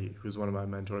Rhonda Leahy, who's one of my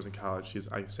mentors in college.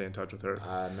 I stay in touch with her.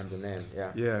 I remember the name.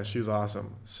 Yeah. Yeah, she was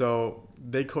awesome. So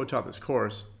they co-taught this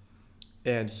course.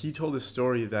 And he told this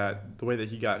story that the way that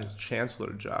he got his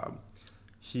chancellor job,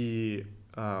 he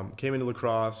came into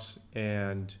lacrosse,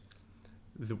 and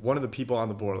one of the people on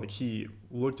the board, like, he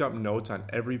looked up notes on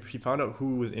he found out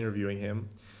who was interviewing him,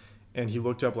 and he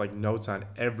looked up like notes on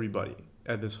everybody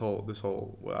at this whole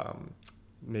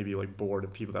maybe like board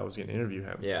of people that was going to interview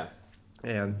him. Yeah.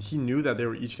 And he knew that they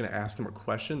were each going to ask him a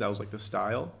question that was like the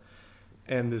style.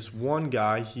 And this one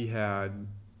guy, he had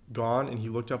gone and he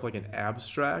looked up like an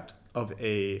abstract of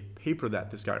a paper that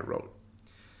this guy wrote,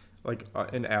 like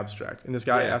an abstract. And this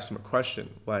guy asked him a question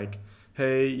like,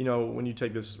 hey, when you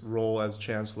take this role as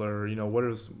chancellor, what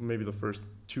are maybe the first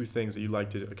 2 things that you'd like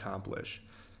to accomplish?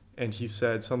 And he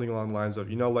said something along the lines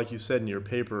of, like you said in your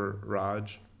paper,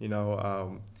 Raj,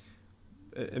 and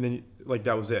then like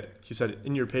that was it. He said,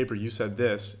 in your paper, you said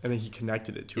this, and then he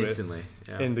connected it to instantly. it.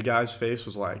 Yeah. And the guy's face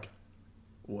was like,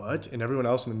 what? And everyone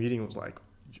else in the meeting was like,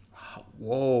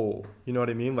 whoa, you know what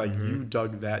I mean? Like, you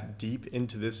dug that deep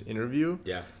into this interview.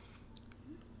 Yeah.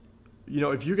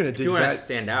 If you're gonna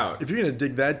stand out, if you're gonna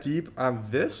dig that deep on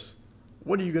this,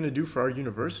 what are you gonna do for our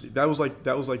university? That was like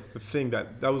the thing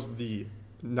that was the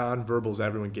nonverbals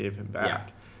everyone gave him back.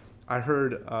 Yeah. I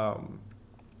heard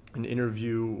an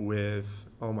interview with,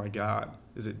 oh my God,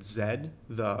 is it Zed,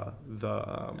 the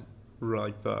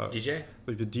DJ?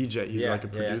 Like the DJ. He's like a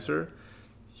producer. Yeah.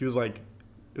 He was like.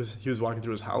 He was walking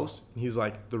through his house, and he's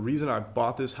like, the reason I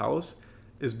bought this house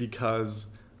is because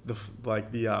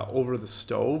over the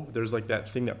stove, there's like that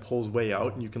thing that pulls way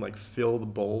out, and you can like fill the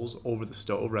bowls over the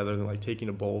stove rather than like taking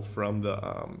a bowl from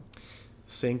the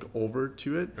sink over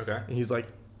to it. Okay. And he's like,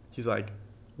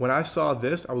 when I saw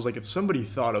this, I was like, if somebody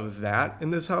thought of that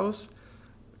in this house,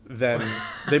 then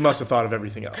they must have thought of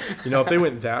everything else. If they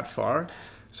went that far.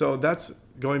 So that's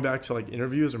going back to like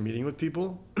interviews or meeting with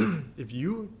people. If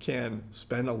you can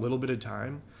spend a little bit of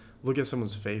time, look at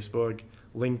someone's Facebook,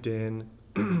 LinkedIn.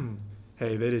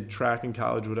 Hey, they did track in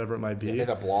college, whatever it might be. Like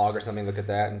a blog or something, look at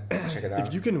that and check it out.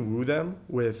 If you can woo them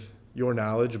with your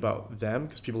knowledge about them,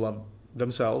 because people love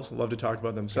themselves, love to talk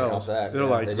about themselves. They're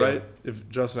like, they right? If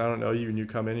Justin, I don't know you, and you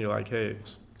come in, you're like, hey,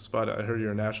 Spud, I heard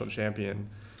you're a national champion,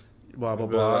 blah, blah,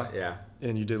 blah. Yeah.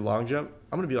 And you did long jump.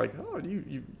 I'm going to be like, oh,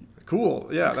 you cool.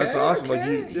 Yeah, okay, that's awesome.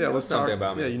 Okay. Like, you know let's talk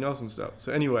about me. Yeah, you know some stuff.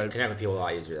 So anyway. Connect with people a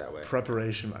lot easier that way.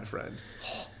 Preparation, my friend.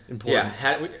 Important.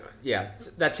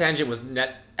 That tangent was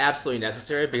absolutely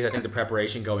necessary because I think the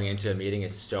preparation going into a meeting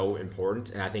is so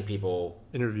important, and I think people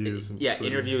interviews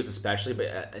especially,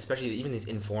 but especially even these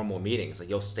informal meetings, like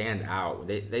you'll stand out.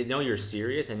 They know you're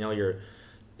serious and know you're.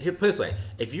 Here, put it this way: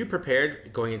 if you're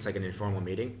prepared going into like an informal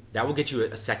meeting, that will get you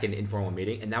a second informal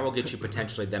meeting, and that will get you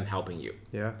potentially them helping you.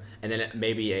 Yeah. And then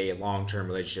maybe a long-term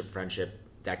relationship, friendship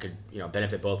that could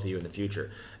benefit both of you in the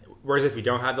future. Whereas if you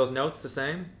don't have those notes the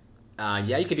same.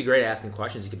 You could be great at asking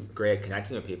questions. You could be great at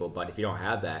connecting with people, but if you don't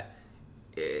have that,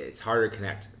 it's harder to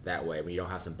connect that way when you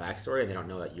don't have some backstory and they don't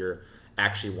know that you're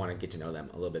actually want to get to know them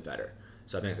a little bit better.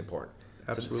 So I think it's important.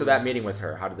 Absolutely. So that meeting with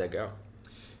her, how did that go?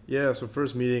 Yeah, so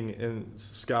first meeting, and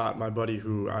Scott, my buddy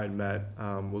who I had met,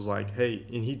 was like, hey,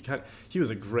 and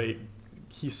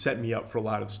he set me up for a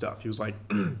lot of stuff. He was like,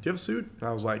 do you have a suit? And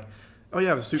I was like, oh yeah, I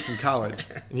have a suit from college.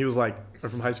 And he was like, or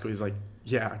from high school, he's like,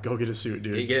 yeah, go get a suit,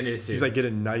 dude. You get a new suit. He's like, get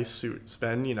a nice suit.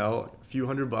 Spend, a few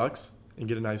 $100 and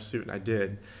get a nice suit. And I did.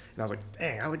 And I was like,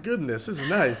 dang, I look good in this. This is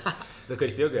nice. Look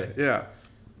good, feel good. Yeah.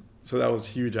 So that was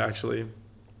huge, actually.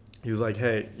 He was like,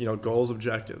 hey, goals,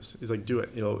 objectives. He's like, do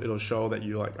it. It'll show that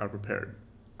you are prepared.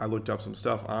 I looked up some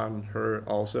stuff on her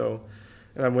also.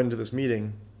 And I went into this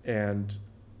meeting, and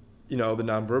the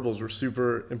nonverbals were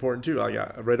super important too. Like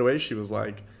right away, she was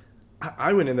like,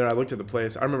 I went in there, I looked at the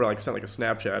place. I remember sent a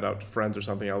Snapchat out to friends or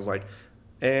something. I was like,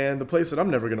 and the place that I'm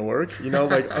never going to work,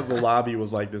 the lobby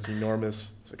was this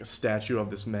enormous, it's like a statue of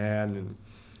this man.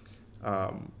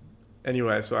 And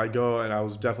anyway, so I go and I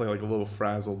was definitely a little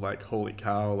frazzled, holy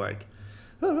cow,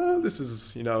 this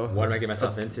is, what did I get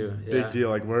myself into? Big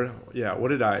deal. How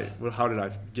did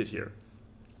I get here?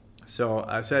 So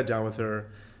I sat down with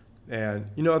her, and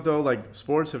though,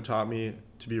 sports have taught me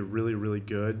to be really, really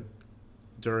good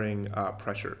during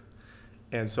pressure.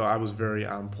 And so I was very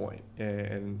on point.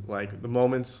 And the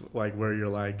moments where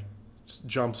you're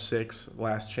jump 6,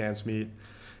 last chance meet,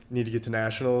 need to get to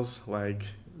nationals,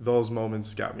 those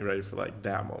moments got me ready for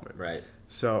that moment. Right.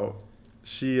 So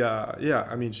she,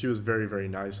 she was very, very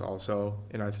nice also.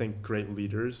 And I think great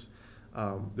leaders.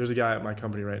 There's a guy at my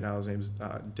company right now, his name's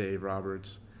Dave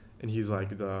Roberts, and he's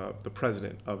the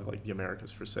president of the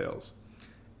Americas for sales.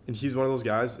 And he's one of those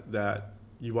guys that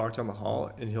you walk down the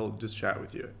hall and he'll just chat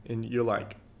with you. And you're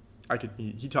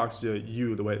he talks to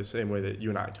you the same way that you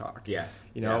and I talk. Yeah.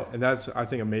 And that's, I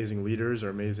think, amazing leaders are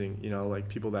amazing,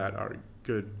 people that are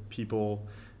good people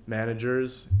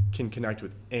managers can connect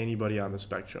with anybody on the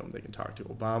spectrum. They can talk to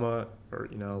Obama or,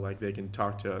 they can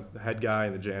talk to the head guy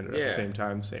and the janitor at the same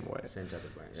time, same way. Same type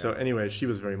of way. Yeah. So anyway, she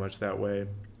was very much that way.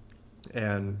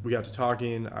 And we got to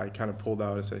talking. I kind of pulled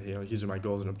out and said, these are my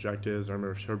goals and objectives. I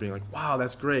remember her being wow,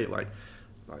 that's great.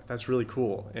 That's really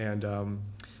cool. And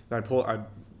I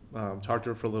talked to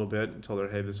her for a little bit and told her,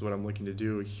 hey, this is what I'm looking to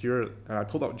do here. And I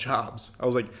pulled out jobs. I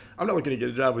was I'm not looking to get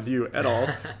a job with you at all.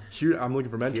 Here, I'm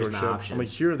looking for mentorship. I'm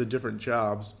here are the different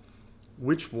jobs.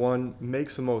 Which one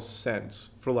makes the most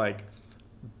sense for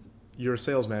you're a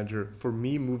sales manager, for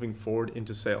me moving forward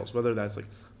into sales, whether that's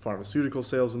pharmaceutical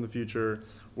sales in the future,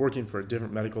 working for a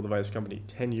different medical device company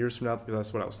 10 years from now, because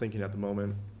that's what I was thinking at the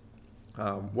moment.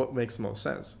 What makes the most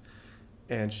sense?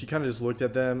 And she kind of just looked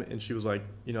at them and she was if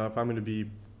I'm going to be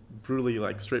brutally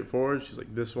straightforward, she's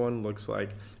this one looks like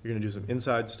you're going to do some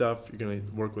inside stuff. You're going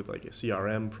to work with a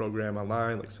CRM program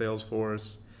online,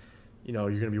 Salesforce. You're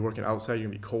going to be working outside. You're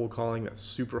going to be cold calling. That's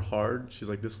super hard. She's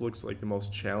this looks the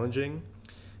most challenging,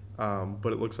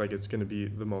 but it looks like it's going to be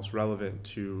the most relevant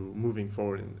to moving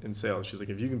forward in sales. She's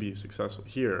if you can be successful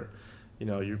here,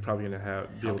 you're probably going to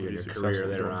be able to be successful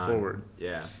going forward.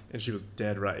 Yeah. And she was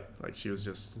dead right. She was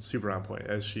just super on point.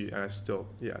 And I still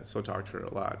talk to her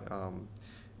a lot.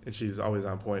 And she's always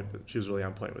on point, but she was really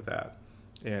on point with that.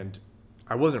 And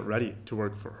I wasn't ready to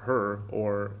work for her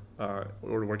or to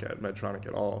work at Medtronic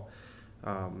at all.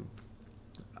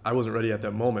 I wasn't ready at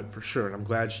that moment for sure. And I'm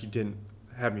glad she didn't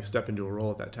have me step into a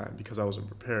role at that time because I wasn't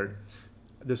prepared.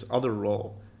 This other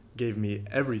role gave me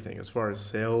everything as far as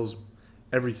sales,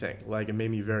 everything. It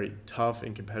made me very tough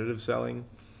in competitive selling.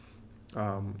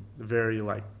 Very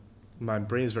my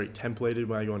brain is very templated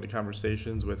when I go into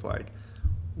conversations with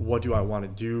what do I want to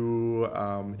do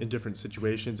in different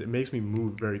situations. It makes me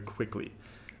move very quickly.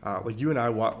 You and I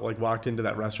walked into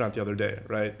that restaurant the other day,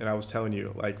 right? And I was telling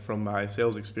you, from my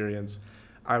sales experience,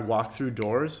 I walk through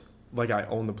doors I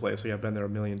own the place. I've been there a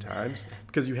million times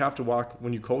because you have to walk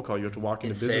when you cold call. You have to walk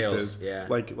into businesses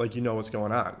like you know what's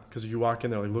going on. Because if you walk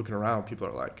in there looking around, people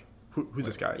are who's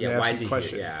this guy? Yeah, why is he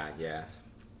questions. Here? Yeah.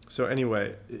 So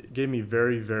anyway, it gave me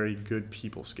very, very good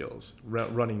people skills.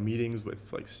 Running meetings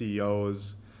with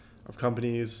CEOs of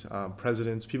companies,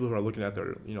 presidents, people who are looking at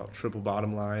their triple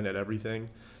bottom line at everything.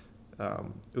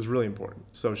 It was really important.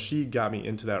 So she got me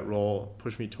into that role,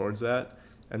 pushed me towards that,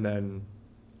 and then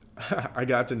I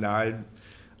got denied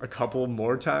a couple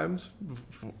more times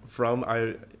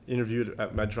I interviewed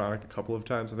at Medtronic a couple of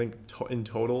times. I think in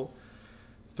total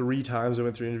 3 times I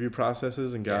went through interview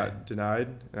processes and got denied.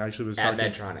 And I actually was talking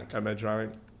at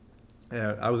Medtronic.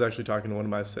 And I was actually talking to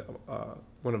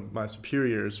one of my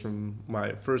superiors from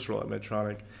my first role at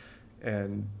Medtronic,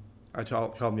 and I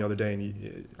called him the other day,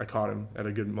 and I caught him at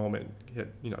a good moment. He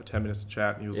had 10 minutes to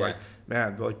chat, and he was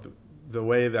man, the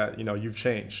way that you've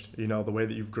changed, the way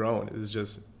that you've grown is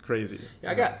just crazy.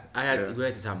 Yeah, we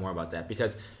had to talk more about that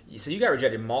because you got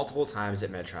rejected multiple times at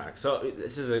Medtronic. So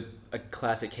this is a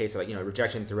classic case of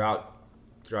rejection throughout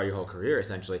your whole career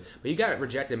essentially. But you got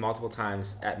rejected multiple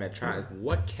times at Medtronic.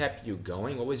 What kept you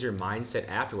going? What was your mindset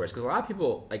afterwards? Because a lot of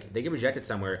people they get rejected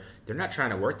somewhere, they're not trying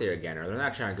to work there again, or they're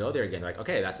not trying to go there again. They're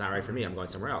okay, that's not right for me. I'm going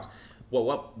somewhere else.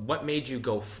 Well, what made you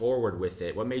go forward with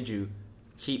it? What made you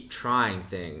keep trying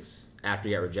things after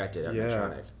you got rejected at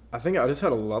Medtronic? I think I just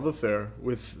had a love affair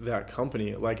with that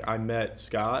company. I met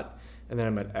Scott, and then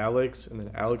I met Alex, and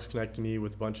then Alex connected me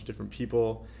with a bunch of different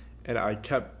people, and I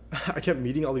kept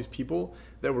meeting all these people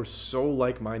that were so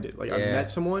like-minded. I met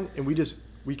someone, and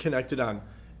we connected on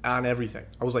on everything.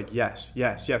 I was like, yes,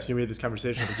 yes, yes. You made this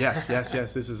conversation. I was like, yes, yes,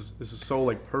 yes. This is so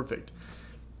like perfect.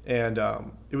 And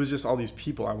it was just all these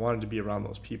people. I wanted to be around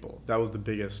those people. That was the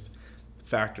biggest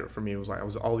factor for me. It was like I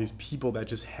was all these people that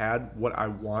just had what I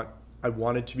want. I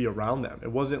wanted to be around them.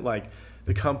 It wasn't like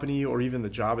the company or even the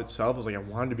job itself. It was like I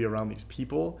wanted to be around these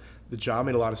people. The job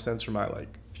made a lot of sense for my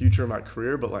like future, my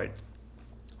career, but like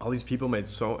all these people it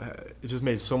just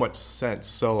made so much sense.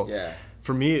 So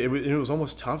for me, it was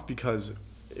almost tough because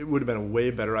it would have been a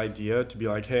way better idea to be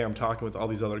like, hey, I'm talking with all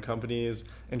these other companies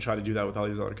and try to do that with all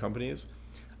these other companies.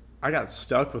 I got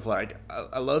stuck with like,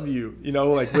 I love you, you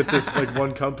know, like with this like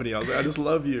one company. I was like, I just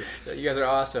love you. You guys are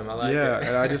awesome. I like it. Yeah,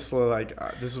 and I just like,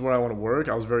 this is where I want to work.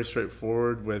 I was very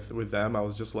straightforward with them. I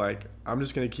was just like, I'm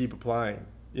just going to keep applying,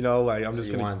 you know, like I'm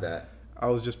just going to. You wanted that. I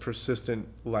was just persistent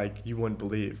like you wouldn't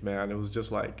believe, man. It was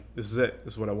just like, this is it.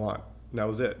 This is what I want. And that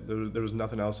was it. There was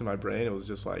nothing else in my brain. It was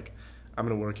just like, I'm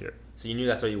going to work here. So you knew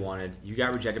that's what you wanted. You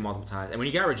got rejected multiple times. And when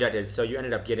you got rejected, so you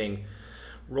ended up getting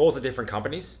roles at different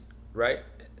companies, right?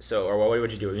 So, or what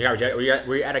would you do? When you got rejected,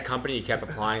 were you at a company, you kept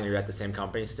applying, and you're at the same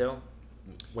company still?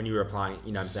 When you were applying,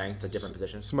 you know what I'm saying, to different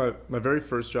positions? So my very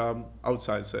first job,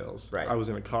 outside sales. Right. I was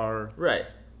in a car. Right.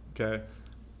 Okay.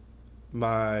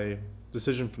 My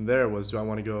decision from there was, do I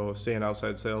want to go stay in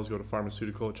outside sales, go to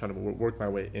pharmaceutical, try to work my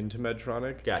way into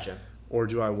Medtronic? Gotcha. Or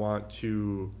do I want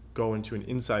to go into an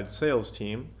inside sales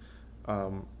team,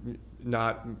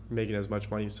 not making as much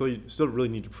money? You still really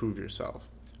need to prove yourself.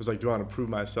 It was like, do I want to prove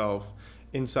myself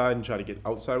inside and try to get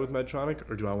outside with Medtronic,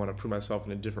 or do I want to prove myself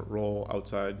in a different role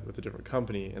outside with a different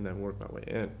company and then work my way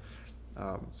in?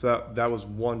 So that was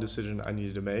one decision I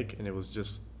needed to make, and it was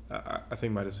just, I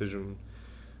think my decision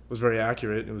was very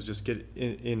accurate. It was just get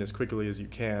in as quickly as you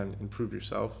can and prove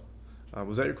yourself.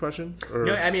 Was that your question? Or?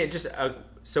 No, I mean, just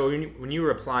so when you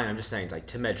were applying, I'm just saying, like,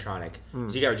 to Medtronic,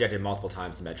 so you got rejected multiple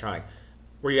times to Medtronic.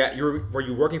 Were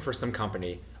you working for some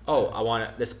company? Oh, I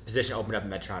want this position opened up in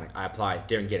Medtronic. I applied,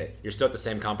 didn't get it. You're still at the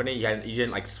same company. You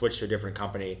didn't like switch to a different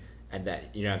company, and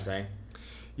that, you know what I'm saying?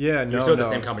 Yeah, no, you're still at the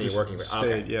same company you're working with.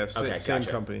 Okay, yeah, same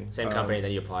company. Same company.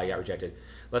 Then you apply, you got rejected.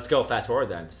 Let's go fast forward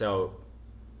then. So,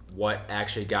 what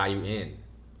actually got you in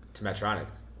to Medtronic?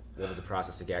 What was the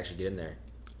process to actually get in there?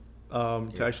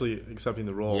 To actually accepting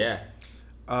the role. Yeah.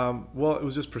 Well, it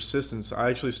was just persistence.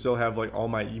 I actually still have like all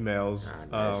my emails.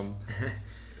 Nice.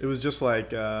 It was just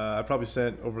like I probably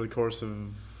sent over the course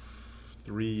of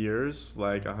 3 years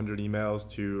like 100 emails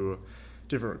to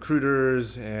different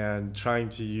recruiters and trying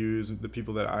to use the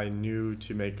people that I knew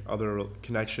to make other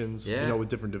connections, you know, with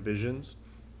different divisions.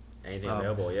 Anything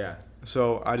available, yeah.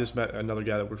 So I just met another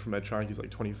guy that worked for Medtronic. He's like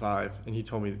 25, and he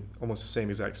told me almost the same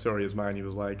exact story as mine. He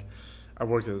was like, I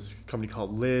worked at this company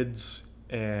called Lids,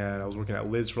 and I was working at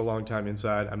Lids for a long time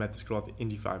inside. I met this girl at the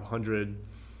Indy 500.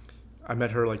 I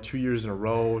met her like 2 years in a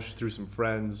row through some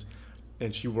friends,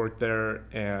 and she worked there.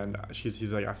 And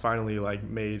he's like, I finally like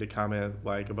made a comment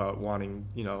like about wanting,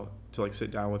 you know, to like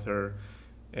sit down with her,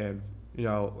 and you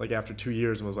know, like after 2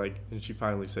 years, and was like, and she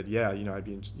finally said, yeah, you know,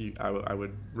 I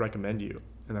would recommend you,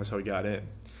 and that's how we got in.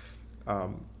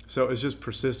 So it's just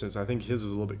persistence. I think his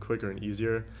was a little bit quicker and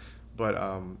easier, but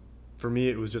for me,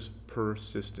 it was just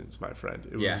persistence, my friend.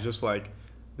 It was just like,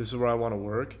 this is where I want to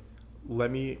work.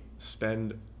 Let me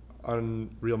spend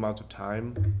unreal amounts of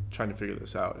time trying to figure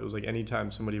this out. It was like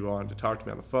anytime somebody wanted to talk to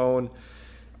me on the phone,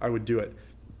 I would do it.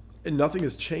 And nothing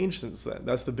has changed since then.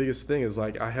 That's the biggest thing, is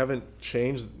like I haven't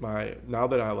changed now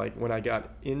that I like, when I got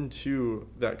into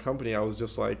that company, I was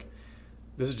just like,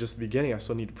 this is just the beginning. I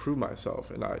still need to prove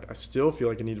myself. And I still feel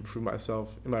like I need to prove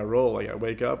myself in my role. Like I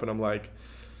wake up and I'm like,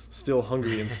 still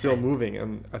hungry and still moving.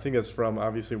 And I think that's from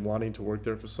obviously wanting to work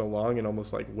there for so long and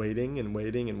almost like waiting.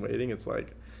 It's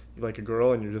like, you like a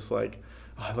girl and you're just like,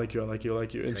 oh, I like you.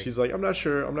 And she's like, I'm not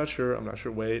sure.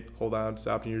 Wait, hold on,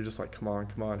 stop. And you're just like, come on,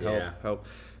 help.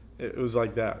 It was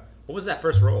like that. What was that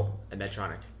first role at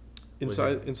Medtronic?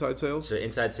 Inside sales? So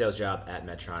inside sales job at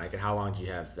Medtronic. And how long did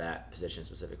you have that position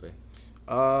specifically?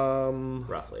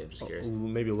 Roughly, I'm just curious.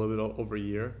 Maybe a little bit over a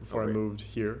year before I moved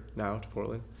here now to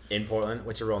Portland. In Portland?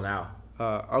 What's your role now?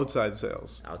 Outside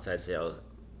sales. Outside sales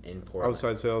in Portland.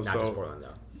 Outside sales. Not just Portland,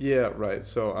 though. Yeah, right.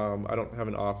 So I don't have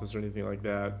an office or anything like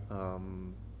that.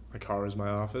 My car is my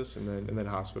office, and then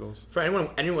hospitals. For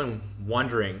anyone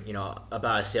wondering, you know,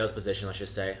 about a sales position, let's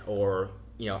just say, or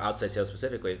you know, outside sales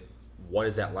specifically, what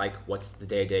is that like? What's the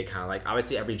day-to-day kind of like?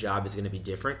 Obviously, every job is going to be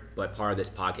different, but part of this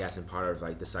podcast and part of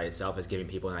like the site itself is giving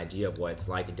people an idea of what it's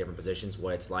like in different positions,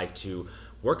 what it's like to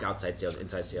work outside sales,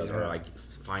 inside sales, or like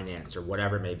finance or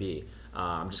whatever it may be.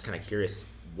 I'm just kind of curious,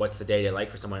 what's the day-to-day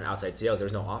like for someone in outside sales?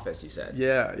 There's no office, you said.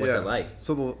 What's it like?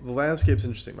 So the landscape's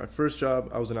interesting. My first job,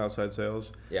 I was in outside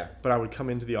sales. Yeah. But I would come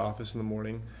into the office in the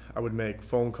morning. I would make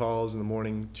phone calls in the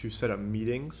morning to set up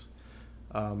meetings.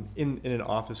 In an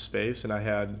office space, and I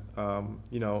had a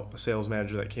sales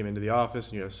manager that came into the office,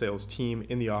 and you had a sales team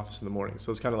in the office in the morning.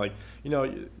 So it's kind of like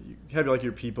you have like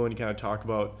your people, and you kind of talk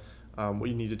about what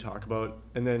you need to talk about,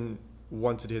 and then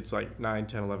once it hits like 9,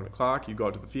 10, 11 o'clock, you go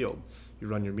out to the field. You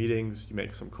run your meetings, you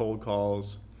make some cold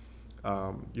calls.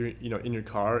 You're in your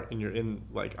car, and you're in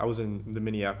I was in the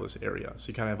Minneapolis area, so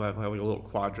you kind of have like a little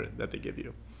quadrant that they give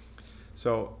you.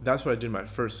 So that's what I did in my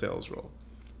first sales role.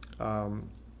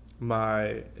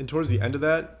 And towards the end of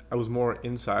that, I was more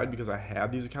inside because I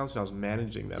had these accounts and I was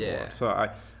managing them more. So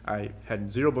I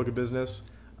had zero book of business.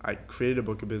 I created a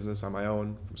book of business on my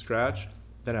own from scratch.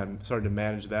 Then I started to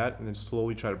manage that, and then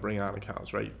slowly try to bring on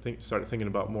accounts. Right, start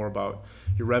thinking more about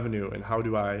your revenue and how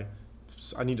do I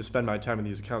need to spend my time in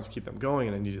these accounts to keep them going,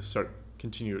 and I need to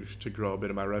continue to grow a bit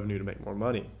of my revenue to make more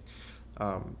money.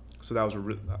 So that was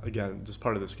again just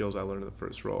part of the skills I learned in the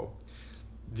first role.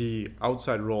 The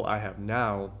outside role I have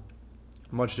now,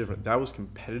 much different. That was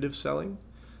competitive selling.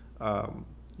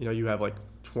 You have like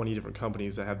 20 different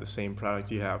companies that have the same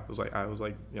product you have. I was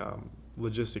like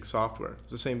logistics software.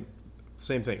 It's the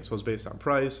same thing. So it's based on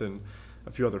price and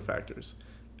a few other factors.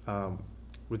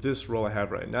 With this role I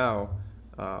have right now,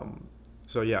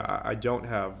 I don't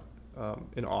have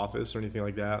an office or anything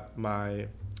like that. My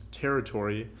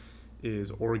territory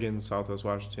is Oregon, Southwest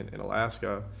Washington, and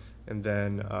Alaska. And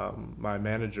then my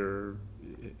manager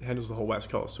handles the whole West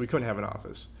Coast, so we couldn't have an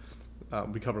office.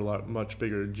 We cover much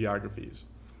bigger geographies,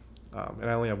 and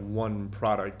I only have one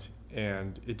product,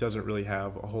 and it doesn't really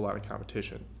have a whole lot of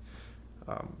competition.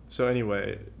 So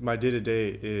anyway, my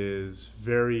day-to-day is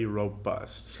very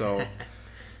robust. So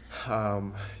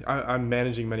I'm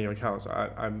managing many accounts.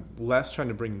 I'm less trying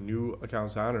to bring new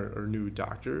accounts on or new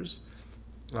doctors.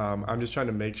 I'm just trying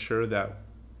to make sure that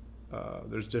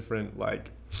there's different,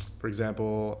 for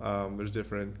example, there's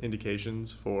different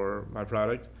indications for my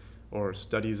product or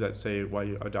studies that say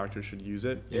why a doctor should use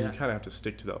it. And you kind of have to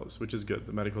stick to those, which is good.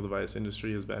 The medical device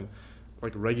industry has been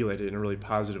regulated in a really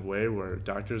positive way where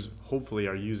doctors hopefully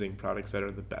are using products that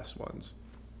are the best ones.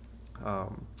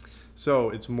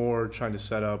 So it's more trying to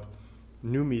set up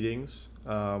new meetings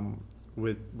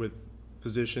with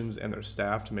physicians and their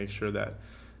staff to make sure that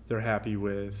they're happy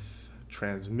with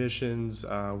transmissions,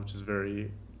 which is a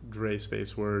very gray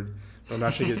space word. I'm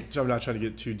not trying to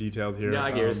get too detailed here. No, I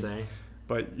get what you're saying.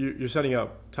 But you're setting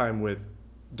up time with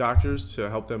doctors to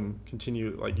help them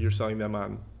continue. You're selling them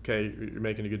on, okay, you're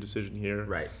making a good decision here.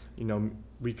 Right.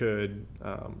 We could.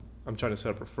 I'm trying to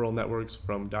set up referral networks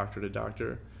from doctor to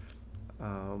doctor.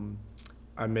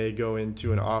 I may go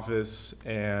into an office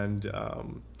and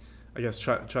I guess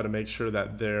try to make sure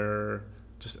that they're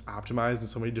just optimized in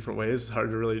so many different ways. It's hard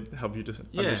to really help you to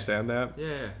understand that.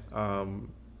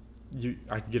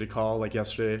 I could get a call like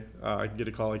yesterday. I could get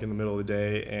a call in the middle of the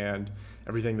day, and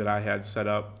everything that I had set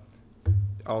up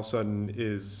all of a sudden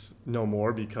is no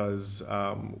more because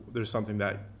there's something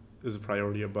that is a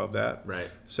priority above that. Right.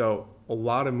 So a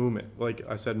lot of movement. Like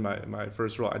I said in my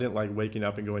first role, I didn't like waking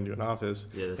up and going to an office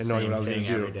and knowing what I was going to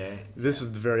do. Every day. This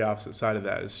is the very opposite side of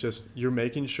that. It's just you're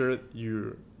making sure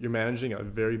you're managing a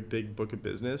very big book of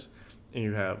business, and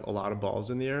you have a lot of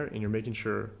balls in the air, and you're making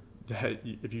sure that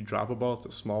if you drop a ball, it's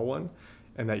a small one,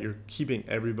 and that you're keeping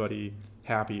everybody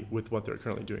happy with what they're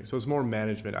currently doing. So it's more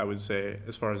management, I would say,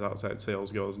 as far as outside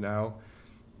sales goes now.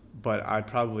 But I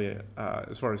probably,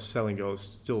 as far as selling goes,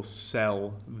 still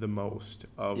sell the most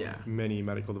of many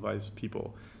medical device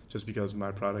people just because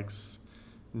my product's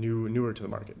newer to the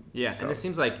market. Yeah, so. And it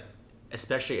seems like,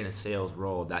 especially in a sales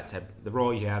role, the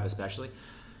role you have especially,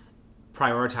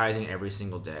 prioritizing every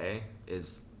single day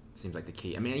seems like the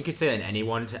key. I mean, you could say that in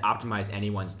anyone, to optimize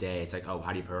anyone's day, it's like, oh,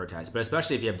 how do you prioritize? But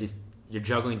especially if you have you're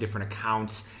juggling different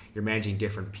accounts, you're managing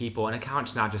different people. An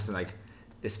account's not just like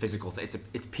this physical thing.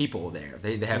 It's people there.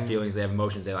 They have feelings, they have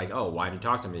emotions. They're like, oh, why haven't you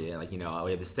talked to me?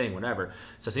 We have this thing, whatever.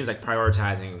 So it seems like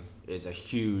prioritizing is a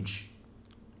huge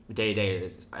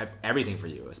day-to-day, everything for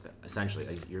you,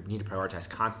 essentially. You need to prioritize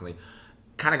constantly.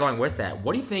 Kind of going with that,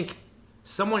 what do you think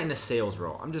someone in a sales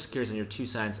role, I'm just curious on your 2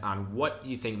 cents on what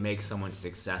you think makes someone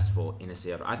successful in a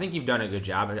sales role. I think you've done a good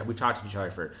job. We've talked to each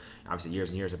other for obviously years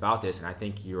and years about this, and I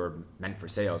think you're meant for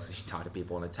sales because you talk to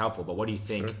people and it's helpful. But what do you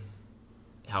think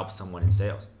helps someone in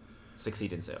sales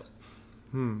succeed in sales?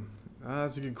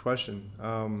 That's a good question.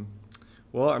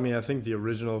 Well, I mean, I think the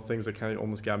original things that kind of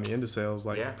almost got me into sales,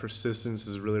 like persistence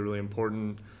is really, really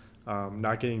important.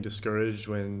 Not getting discouraged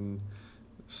when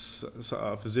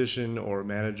a physician or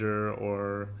manager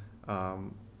or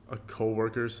a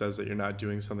coworker says that you're not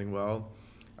doing something well.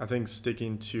 I think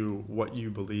sticking to what you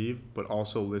believe, but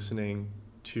also listening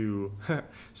to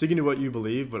sticking to what you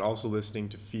believe, but also listening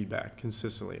to feedback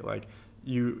consistently. Like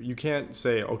you can't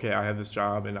say, okay, I have this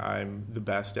job and I'm the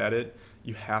best at it.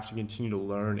 You have to continue to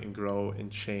learn and grow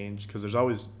and change, because there's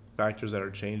always factors that are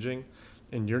changing,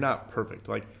 and you're not perfect.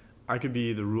 Like I could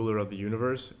be the ruler of the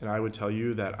universe, and I would tell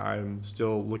you that I'm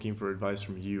still looking for advice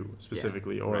from you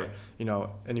specifically, or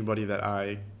anybody that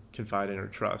I confide in or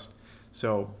trust.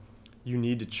 So you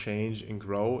need to change and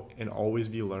grow and always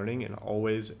be learning and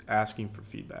always asking for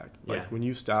feedback. Like when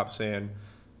you stop saying,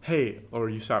 hey, or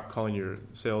you stop calling your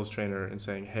sales trainer and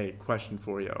saying, hey, question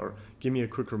for you, or give me a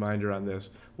quick reminder on this.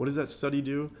 What does that study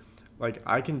do? Like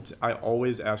I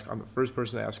always ask, I'm the first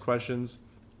person to ask questions.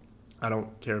 I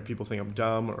don't care if people think I'm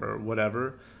dumb or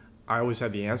whatever. I always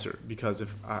have the answer, because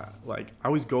if I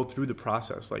always go through the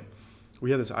process. Like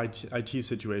we had this IT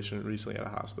situation recently at a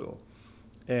hospital,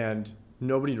 and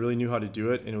nobody really knew how to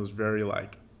do it. And it was very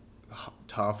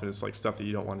tough, and it's like stuff that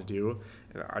you don't want to do.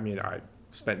 And I mean, I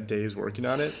spent days working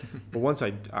on it, but once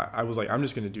I was like, I'm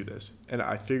just going to do this, and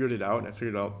I figured it out, and I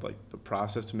figured out like the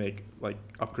process to make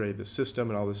upgrade the system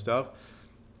and all this stuff.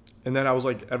 And then I was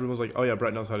like, everyone was like, oh yeah,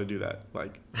 Brett knows how to do that.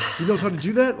 Like he knows how to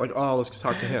do that. Like, oh, let's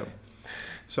talk to him.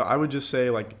 So I would just say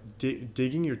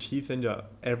digging your teeth into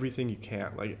everything you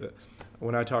can. Like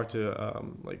when I talk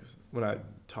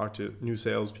to new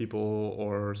salespeople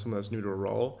or someone that's new to a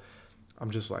role, I'm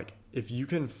just like, if you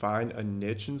can find a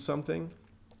niche in something.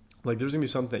 Like there's gonna be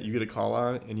something that you get a call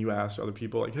on and you ask other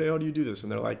people like, hey, how do you do this?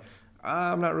 And they're like,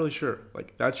 I'm not really sure.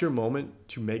 Like that's your moment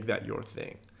to make that your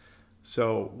thing.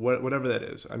 So whatever that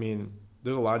is. I mean,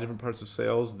 there's a lot of different parts of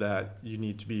sales that you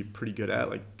need to be pretty good at,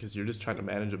 like, because you're just trying to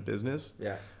manage a business.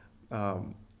 Yeah.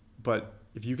 But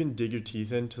if you can dig your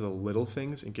teeth into the little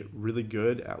things and get really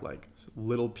good at like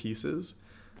little pieces,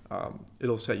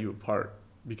 it'll set you apart,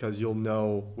 because you'll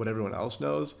know what everyone else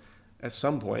knows. At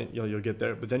some point, you'll get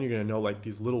there, but then you're going to know like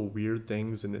these little weird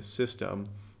things in this system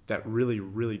that really,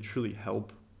 really, truly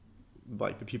help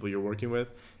like the people you're working with,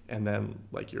 and then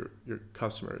like your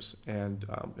customers, and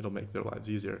it'll make their lives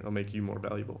easier. It'll make you more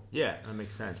valuable. Yeah, that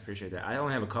makes sense. Appreciate that. I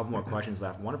only have a couple more questions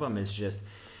left. One of them is just,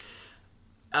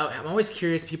 I'm always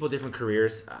curious, people, different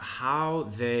careers, how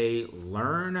they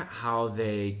learn, how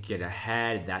they get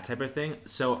ahead, that type of thing.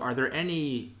 So are there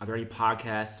any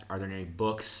podcasts? Are there any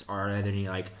books? Are there any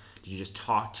did you just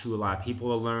talk to a lot of people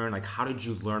to learn? Like, how did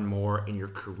you learn more in your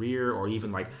career, or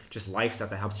even like just life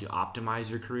stuff that helps you optimize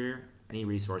your career? Any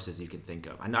resources you can think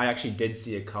of? I know I actually did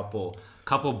see a couple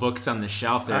books on the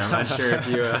shelf there. I'm not sure if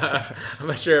you, I'm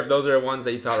not sure if those are ones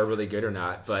that you thought were really good or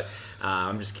not, but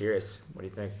I'm just curious. What do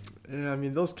you think? Yeah, I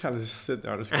mean, those kind of just sit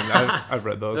there. I've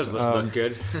read those. Those look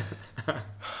good.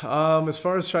 As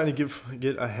far as trying to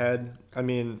get ahead, I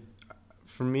mean,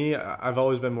 for me, I've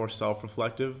always been more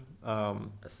self-reflective.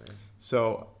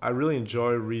 So I really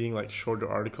enjoy reading like shorter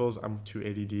articles. I'm too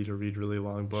ADD to read really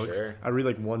long books. Sure. I read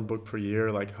like one book per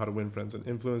year, like How to Win Friends and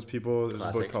Influence People. There's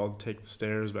a book called Take the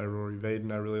Stairs by Rory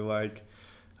Vaden I really like.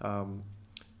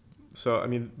 So I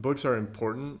mean, books are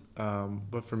important,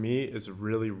 but for me, it's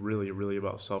really, really, really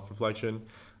about self-reflection.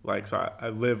 Like, so I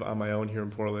live on my own here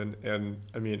in Portland, and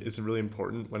I mean, it's really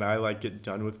important when I like get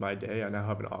done with my day. I now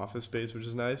have an office space, which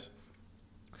is nice.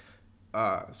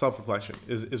 Self-reflection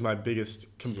is my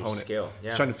biggest component. Skill. Yeah.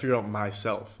 Just trying to figure out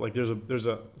myself. Like there's a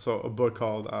book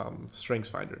called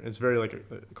StrengthsFinder. It's very like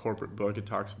a corporate book. It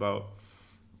talks about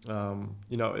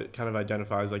it kind of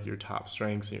identifies like your top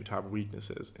strengths and your top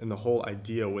weaknesses. And the whole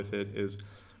idea with it is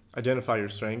identify your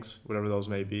strengths, whatever those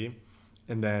may be,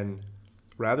 and then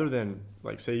rather than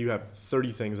like say you have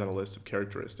 30 things on a list of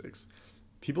characteristics,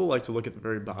 people like to look at the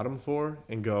very bottom 4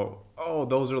 and go, oh,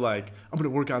 those are like, I'm going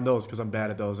to work on those because I'm bad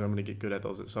at those, and I'm going to get good at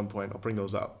those at some point. I'll bring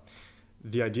those up.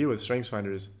 The idea with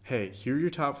StrengthsFinder is, hey, here are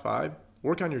your top 5.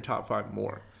 Work on your top 5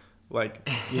 more. Like,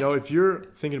 if you're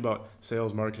thinking about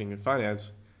sales, marketing, and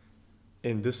finance,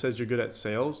 and this says you're good at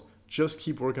sales, just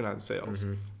keep working on sales.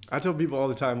 Mm-hmm. I tell people all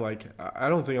the time, like, I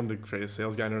don't think I'm the greatest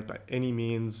sales guy on earth by any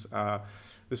means.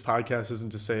 This podcast isn't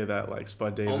to say that like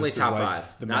Spud Davis only top is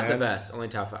like 5, not the best, only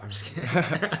top 5. I'm just kidding.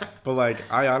 But like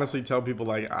I honestly tell people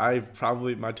like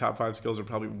my top 5 skills are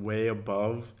probably way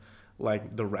above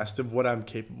like the rest of what I'm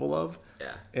capable of.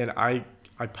 Yeah. And I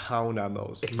pound on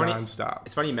those nonstop.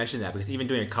 It's funny you mentioned that, because even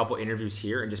doing a couple interviews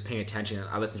here and just paying attention,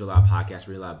 I listen to a lot of podcasts,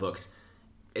 read a lot of books.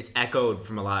 it's echoed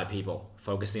from a lot of people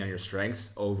focusing on your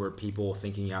strengths over people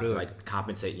thinking you have to like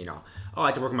compensate, I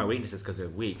have to work on my weaknesses because they're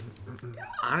weak.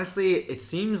 Honestly, it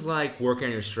seems like working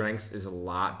on your strengths is a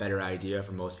lot better idea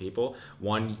for most people.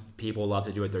 One, people love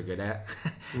to do what they're good at.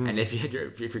 And if you're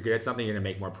good at something, you're going to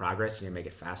make more progress. You're going to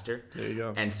make it faster. There you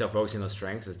go. And so focusing on those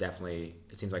strengths is definitely,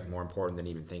 it seems like more important than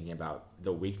even thinking about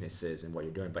the weaknesses and what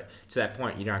you're doing. But to that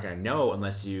point, you're not going to know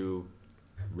unless you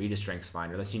read a strengths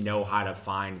finder, unless you know how to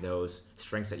find those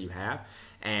strengths that you have.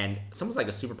 And it's almost like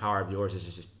a superpower of yours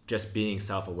is just being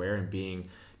self-aware and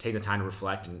taking the time to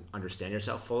reflect and understand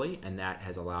yourself fully, and that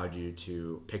has allowed you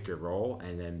to pick your role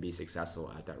and then be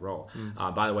successful at that role.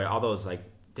 By the way, all those like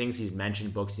things you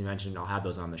mentioned, books you mentioned, I'll have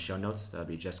those on the show notes. That'll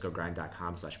be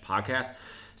justgogrind.com/podcast.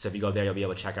 So if you go there, you'll be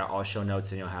able to check out all show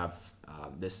notes, and you'll have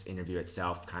this interview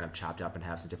itself kind of chopped up and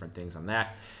have some different things on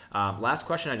that. Last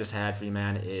question I just had for you,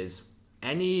 man, is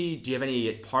do you have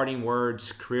any parting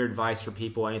words, career advice for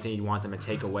people, anything you want them to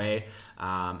take away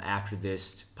after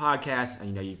this podcast?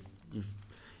 And you've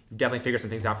definitely figured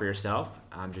some things out for yourself.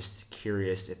 I'm just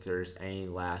curious if there's any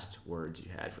last words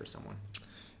you had for someone.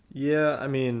 Yeah, I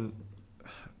mean,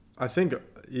 I think,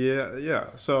 yeah.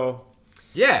 So,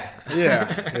 yeah.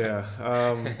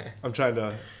 I'm trying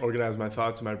to organize my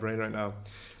thoughts in my brain right now.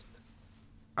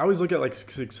 I always look at like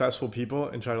successful people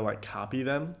and try to like copy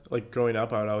them. Like growing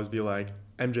up, I would always be like,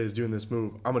 MJ's doing this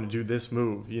move, I'm going to do this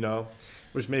move,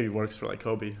 which maybe works for like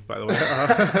Kobe, by the way.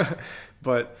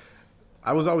 But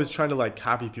I was always trying to like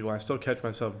copy people. I still catch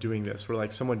myself doing this where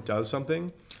like someone does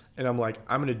something and I'm like,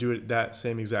 I'm going to do it that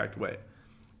same exact way.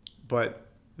 But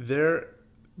you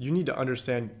need to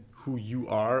understand who you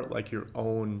are, like you're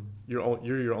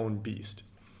your own beast.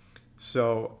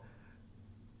 So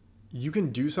you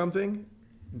can do something,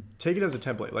 take it as a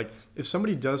template. Like if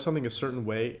somebody does something a certain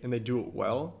way and they do it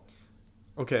well,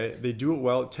 okay, they do it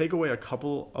well, take away a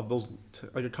couple of those,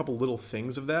 like a couple little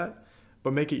things of that,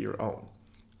 but make it your own.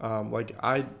 My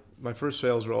first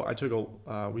sales role,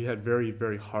 we had very,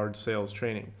 very hard sales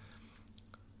training.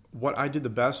 What I did the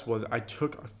best was I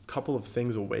took a couple of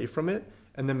things away from it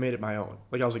and then made it my own.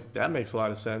 Like I was like, that makes a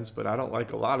lot of sense, but I don't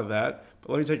like a lot of that,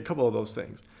 but let me take a couple of those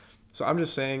things. So I'm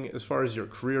just saying, as far as your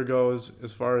career goes,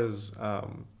 as far as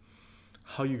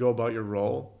how you go about your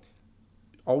role,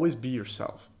 always be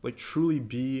yourself. Like truly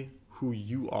be who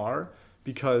you are,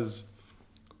 because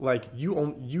like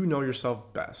you know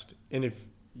yourself best. And if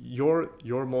you're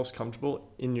most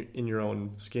comfortable in your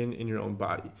own skin, in your own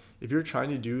body, if you're trying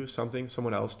to do something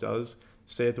someone else does,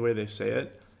 say it the way they say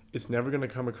it, it's never going to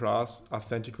come across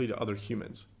authentically to other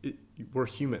humans. We're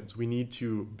humans. We need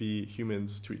to be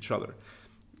humans to each other.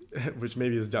 Which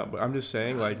maybe is dumb, but I'm just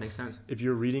saying, like, makes sense. If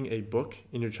you're reading a book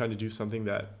and you're trying to do something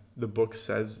that the book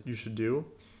says you should do,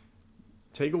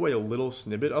 take away a little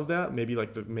snippet of that, maybe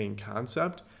like the main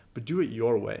concept, but do it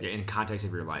your way. Yeah, in context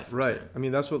of your life. Right. I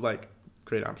mean, that's what like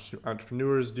great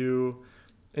entrepreneurs do.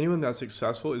 Anyone that's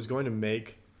successful is going to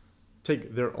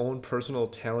take their own personal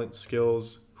talent,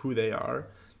 skills, who they are,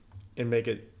 and make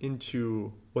it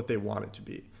into what they want it to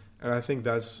be. And I think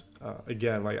that's,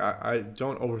 again, like I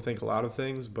don't overthink a lot of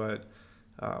things, but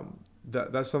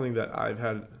that's something that I've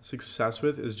had success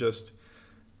with, is just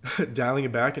dialing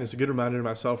it back. And it's a good reminder to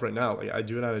myself right now. Like I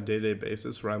do it on a day-to-day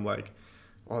basis where I'm like,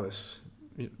 oh, this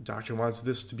doctor wants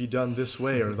this to be done this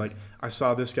way. Or like I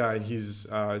saw this guy and he's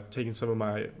taking some of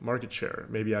my market share.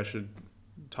 Maybe I should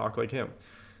talk like him.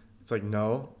 It's like,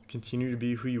 no, continue to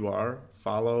be who you are,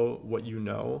 follow what you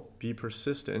know, be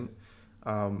persistent,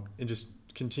 and just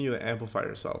continue to amplify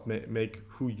yourself, make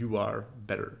who you are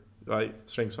better, right?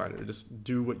 Strengths finder, just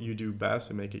do what you do best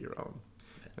and make it your own.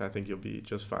 And I think you'll be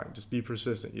just fine. Just be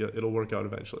persistent. It'll work out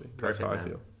eventually. That's how I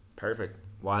feel. Perfect.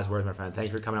 Wise words, my friend. Thank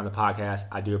you for coming on the podcast.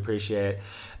 I do appreciate it.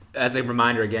 As a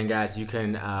reminder, again, guys, you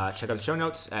can check out the show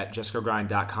notes at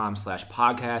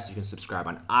justgogrind.com/podcast. You can subscribe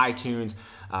on iTunes.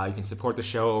 You can support the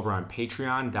show over on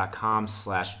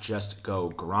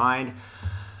patreon.com/justgogrind.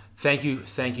 Thank you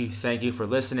for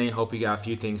listening. Hope you got a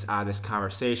few things out of this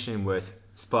conversation with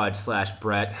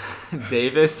Spud/Brett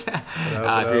Davis. If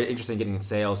you're interested in getting in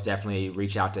sales, definitely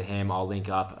reach out to him. I'll link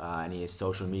up any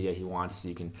social media he wants, so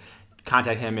you can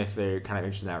contact him if they're kind of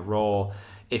interested in that role,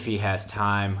 if he has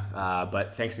time.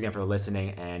 But thanks again for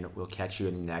listening, and we'll catch you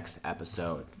in the next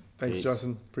episode. Thanks, Peace.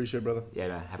 Justin. Appreciate it, brother. Yeah,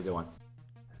 man. Have a good one.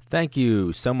 Thank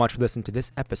you so much for listening to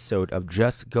this episode of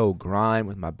Just Go Grind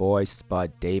with my boy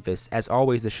Spud Davis. As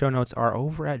always, the show notes are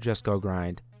over at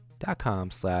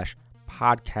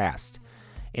justgogrind.com/podcast.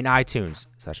 In iTunes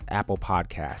 /Apple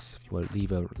Podcasts. If you would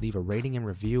leave a rating and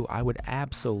review, I would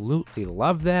absolutely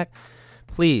love that.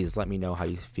 Please let me know how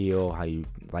you feel, how you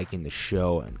liking the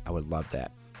show, and I would love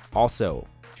that. Also,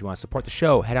 if you want to support the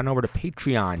show, head on over to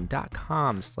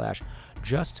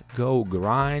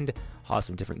patreon.com/justgogrind. I'll have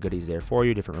some different goodies there for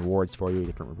you, different rewards for you,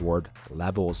 different reward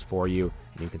levels for you,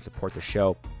 and you can support the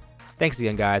show. Thanks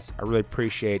again, guys. I really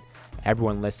appreciate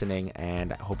everyone listening,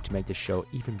 and I hope to make this show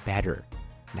even better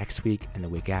next week and the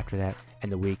week after that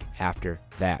and the week after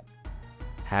that.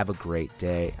 Have a great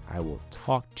day. I will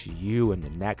talk to you in the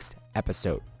next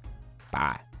episode.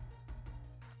 Bye.